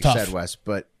sure, like you said, Wes,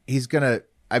 but he's gonna.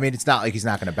 I mean, it's not like he's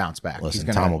not gonna bounce back. Listen,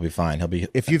 Tom will be fine. He'll be.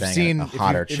 If you've seen,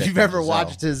 if you've ever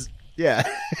watched his,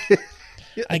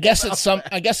 I guess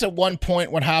at one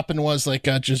point what happened was like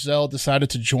Giselle decided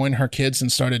to join her kids and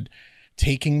started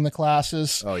taking the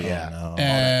classes. Oh yeah, no.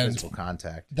 And physical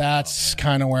contact. That's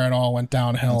kind of where it all went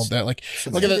downhill. That like,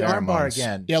 look at the armbar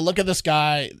again. Yeah, look at this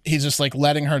guy. He's just like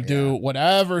letting her do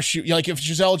whatever she like. If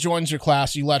Giselle joins your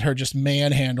class, you let her just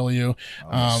manhandle you,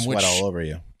 sweat all over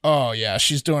you. Oh yeah,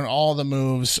 she's doing all the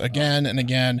moves again and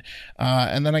again,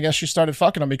 and then I guess she started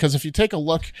fucking them because if you take a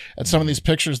look at some of these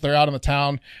pictures, they're out in the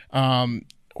town.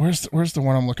 Where's the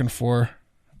one I'm looking for?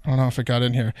 I don't know if it got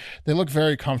in here. They look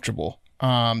very comfortable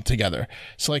together.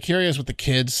 So like here he is with the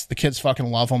kids. The kids fucking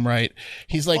love him, right?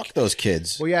 He's like, fuck those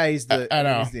kids. Well, yeah, he's the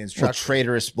instructor. Little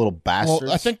traitorous little bastards.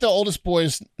 Well, I think the oldest boy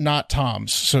is not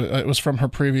Tom's, so it was from her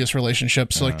previous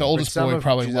relationship. So like the oldest boy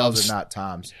probably loves. Are not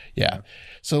Tom's. Yeah.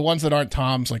 So the ones that aren't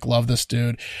Tom's like love this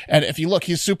dude. And if you look,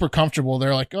 he's super comfortable.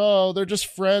 They're like, oh, they're just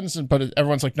friends. But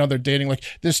everyone's like, no, they're dating. Like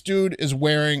this dude is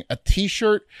wearing a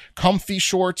t-shirt, comfy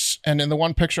shorts. And in the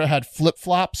one picture I had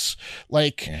flip-flops.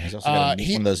 Like he's also got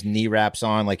one of those knee wraps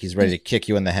on, like he's ready to kick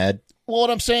you in the head. Well, what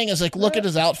I'm saying is like, look at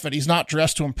his outfit. He's not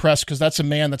dressed to impress because that's a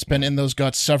man that's been in those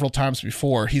guts several times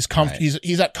before. He's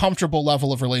he's at comfortable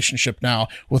level of relationship now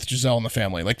with Giselle and the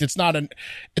family. Like it's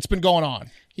been going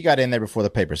on. He got in there before the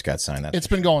papers got signed. It's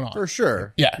been going on. For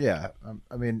sure. Yeah. Yeah.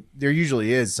 I mean, there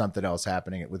usually is something else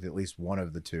happening with at least one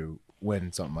of the two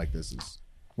when something like this is,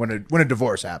 when a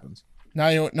divorce happens. Now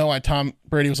you know why Tom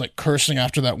Brady was like cursing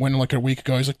after that win like a week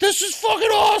ago. He's like, this is fucking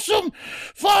awesome.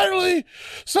 Finally,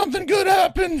 something good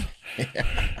happened.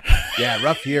 Yeah,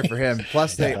 rough year for him.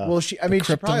 Plus she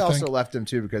probably also left him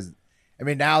too because, I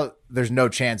mean, now there's no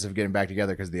chance of getting back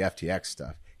together because of the FTX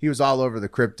stuff. He was all over the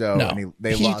crypto, and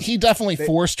he definitely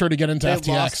forced her to get into FTX.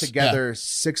 They lost together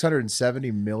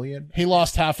 $670 million. He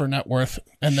lost half her net worth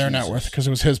and their net worth because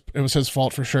it was his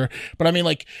fault for sure. But I mean,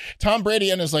 like Tom Brady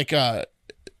and his like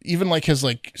even like his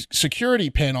like security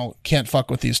panel can't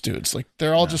fuck with these dudes. Like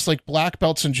they're all just like black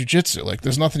belts in jiu-jitsu. Like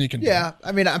there's nothing you can do. Yeah,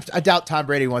 I mean, I doubt Tom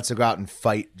Brady wants to go out and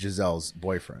fight Giselle's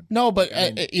boyfriend. No, but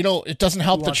it doesn't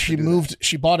help that she moved.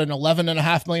 She bought an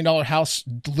 $11.5 million house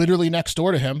literally next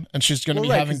door to him, and she's going to be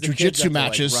having jiu-jitsu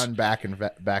matches. Run back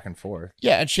and forth.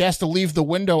 Yeah, and she has to leave the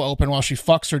window open while she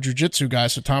fucks her jiu-jitsu guy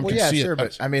so Tom can see it.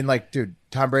 But I mean, like, dude,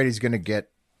 Tom Brady's going to get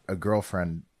a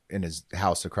girlfriend in his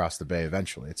house across the bay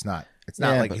eventually. It's not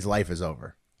like his life is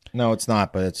over. No, it's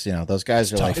not. But it's those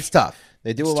guys are like It's tough.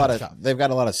 they do a lot of. They've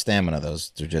got a lot of stamina. Those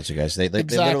jiu-jitsu guys. They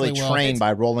literally train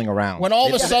by rolling around. When all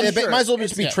of a sudden, they might as well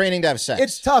just be training to have sex.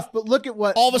 It's tough, but look at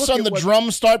what all of a sudden the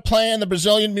drums start playing, the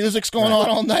Brazilian music's going on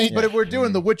all night. But if we're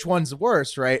doing the which one's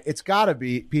worse, right? It's got to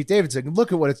be Pete Davidson.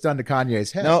 Look at what it's done to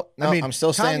Kanye's head. No, I mean, I'm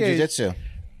still saying jiu-jitsu.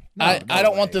 I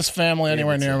don't want this family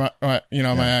anywhere near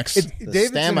my ex. The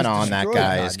stamina on that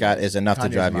guy is enough to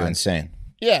drive you insane.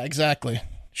 Yeah, exactly.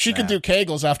 She could do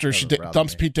Kegels after she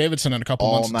dumps Pete Davidson in a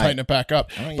couple months and tighten it back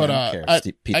up. But I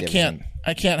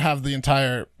can't have the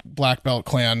entire black belt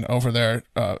clan over there.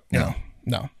 No.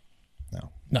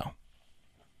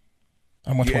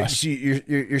 I'm with Wes.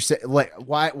 You're saying like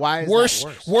why is worse? That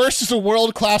worse? Worse is a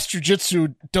world class jiu-jitsu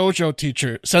dojo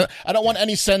teacher. So I don't want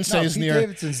any senseis Pete near.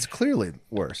 Davidson's clearly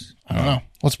worse. I don't know.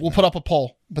 We'll put up a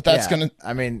poll, but that's gonna.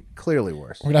 I mean, clearly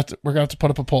worse. We're gonna have to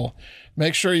put up a poll.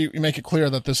 Make sure you make it clear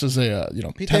that this is a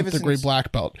 10th degree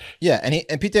black belt. Yeah, and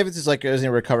Pete Davidson's like isn't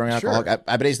a recovering alcoholic. Sure.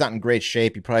 I bet he's not in great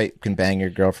shape. You probably can bang your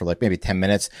girl for like maybe 10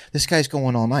 minutes. This guy's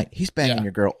going all night. He's banging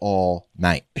your girl all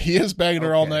night. He is banging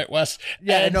her all night, Wes.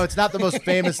 Yeah, no, it's not the most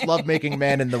famous lovemaking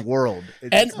man in the world.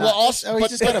 He's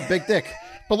just got a big dick.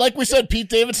 But like we said, Pete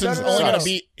Davidson's only going to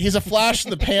be—he's a flash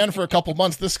in the pan for a couple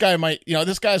months. This guy might,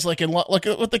 this guy's like look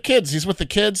with the kids. He's with the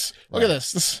kids. Look at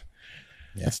this.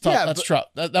 That's tough. Yeah, that's tough.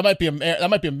 That might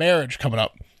be a marriage coming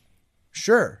up.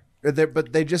 Sure,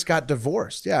 but they just got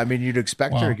divorced. Yeah, I mean, you'd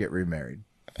expect her to get remarried.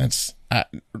 It's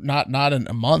not in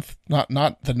a month. Not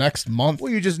the next month.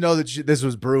 Well, you just know that this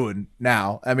was brewing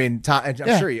now. I mean, I'm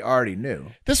sure you already knew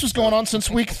this was going on since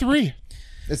week 3.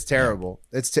 It's terrible.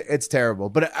 It's terrible.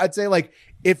 But I'd say like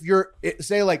if you're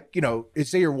say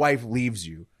your wife leaves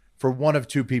you for one of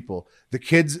two people, the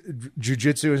kid's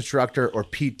jiu-jitsu instructor or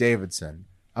Pete Davidson.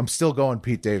 I'm still going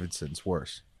Pete Davidson's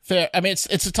worse. Fair. I mean,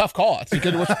 it's a tough call. It's a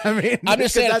good. I'm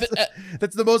just saying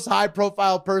that's the most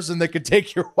high-profile person that could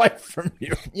take your wife from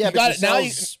you. Yeah, you got it now.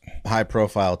 High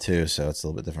profile too, so it's a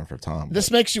little bit different for Tom.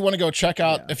 This makes you want to go check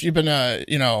out if you've been a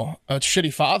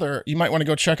shitty father. You might want to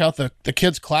go check out the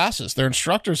kids' classes, their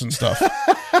instructors and stuff.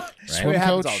 Swim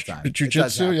coach, all the time.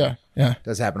 Jiu-jitsu, yeah, it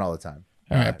does happen all the time.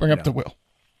 All right, bring up the wheel.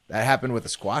 That happened with a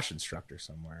squash instructor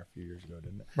somewhere a few years ago,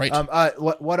 didn't it? Right.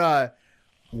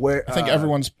 Where I think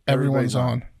everyone's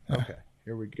on. Yeah. Okay,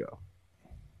 here we go.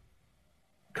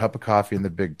 Cup of coffee in the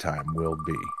big time will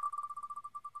be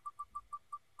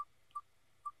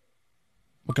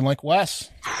looking like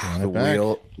Wes. The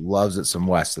wheel loves it some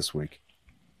Wes this week.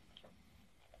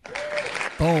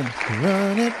 Boom.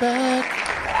 Run it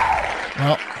back.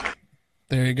 Well,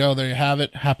 there you go. There you have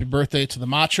it. Happy birthday to the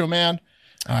Macho Man.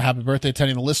 Happy birthday to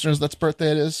any of the listeners that's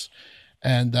birthday it is.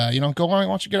 And, go on. Why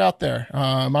don't you get out there?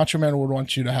 Macho Man would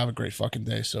want you to have a great fucking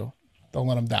day. So don't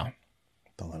let him down.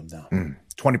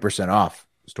 20% off.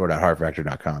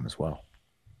 Store.heartfactor.com as well.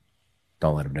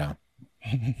 Don't let him down.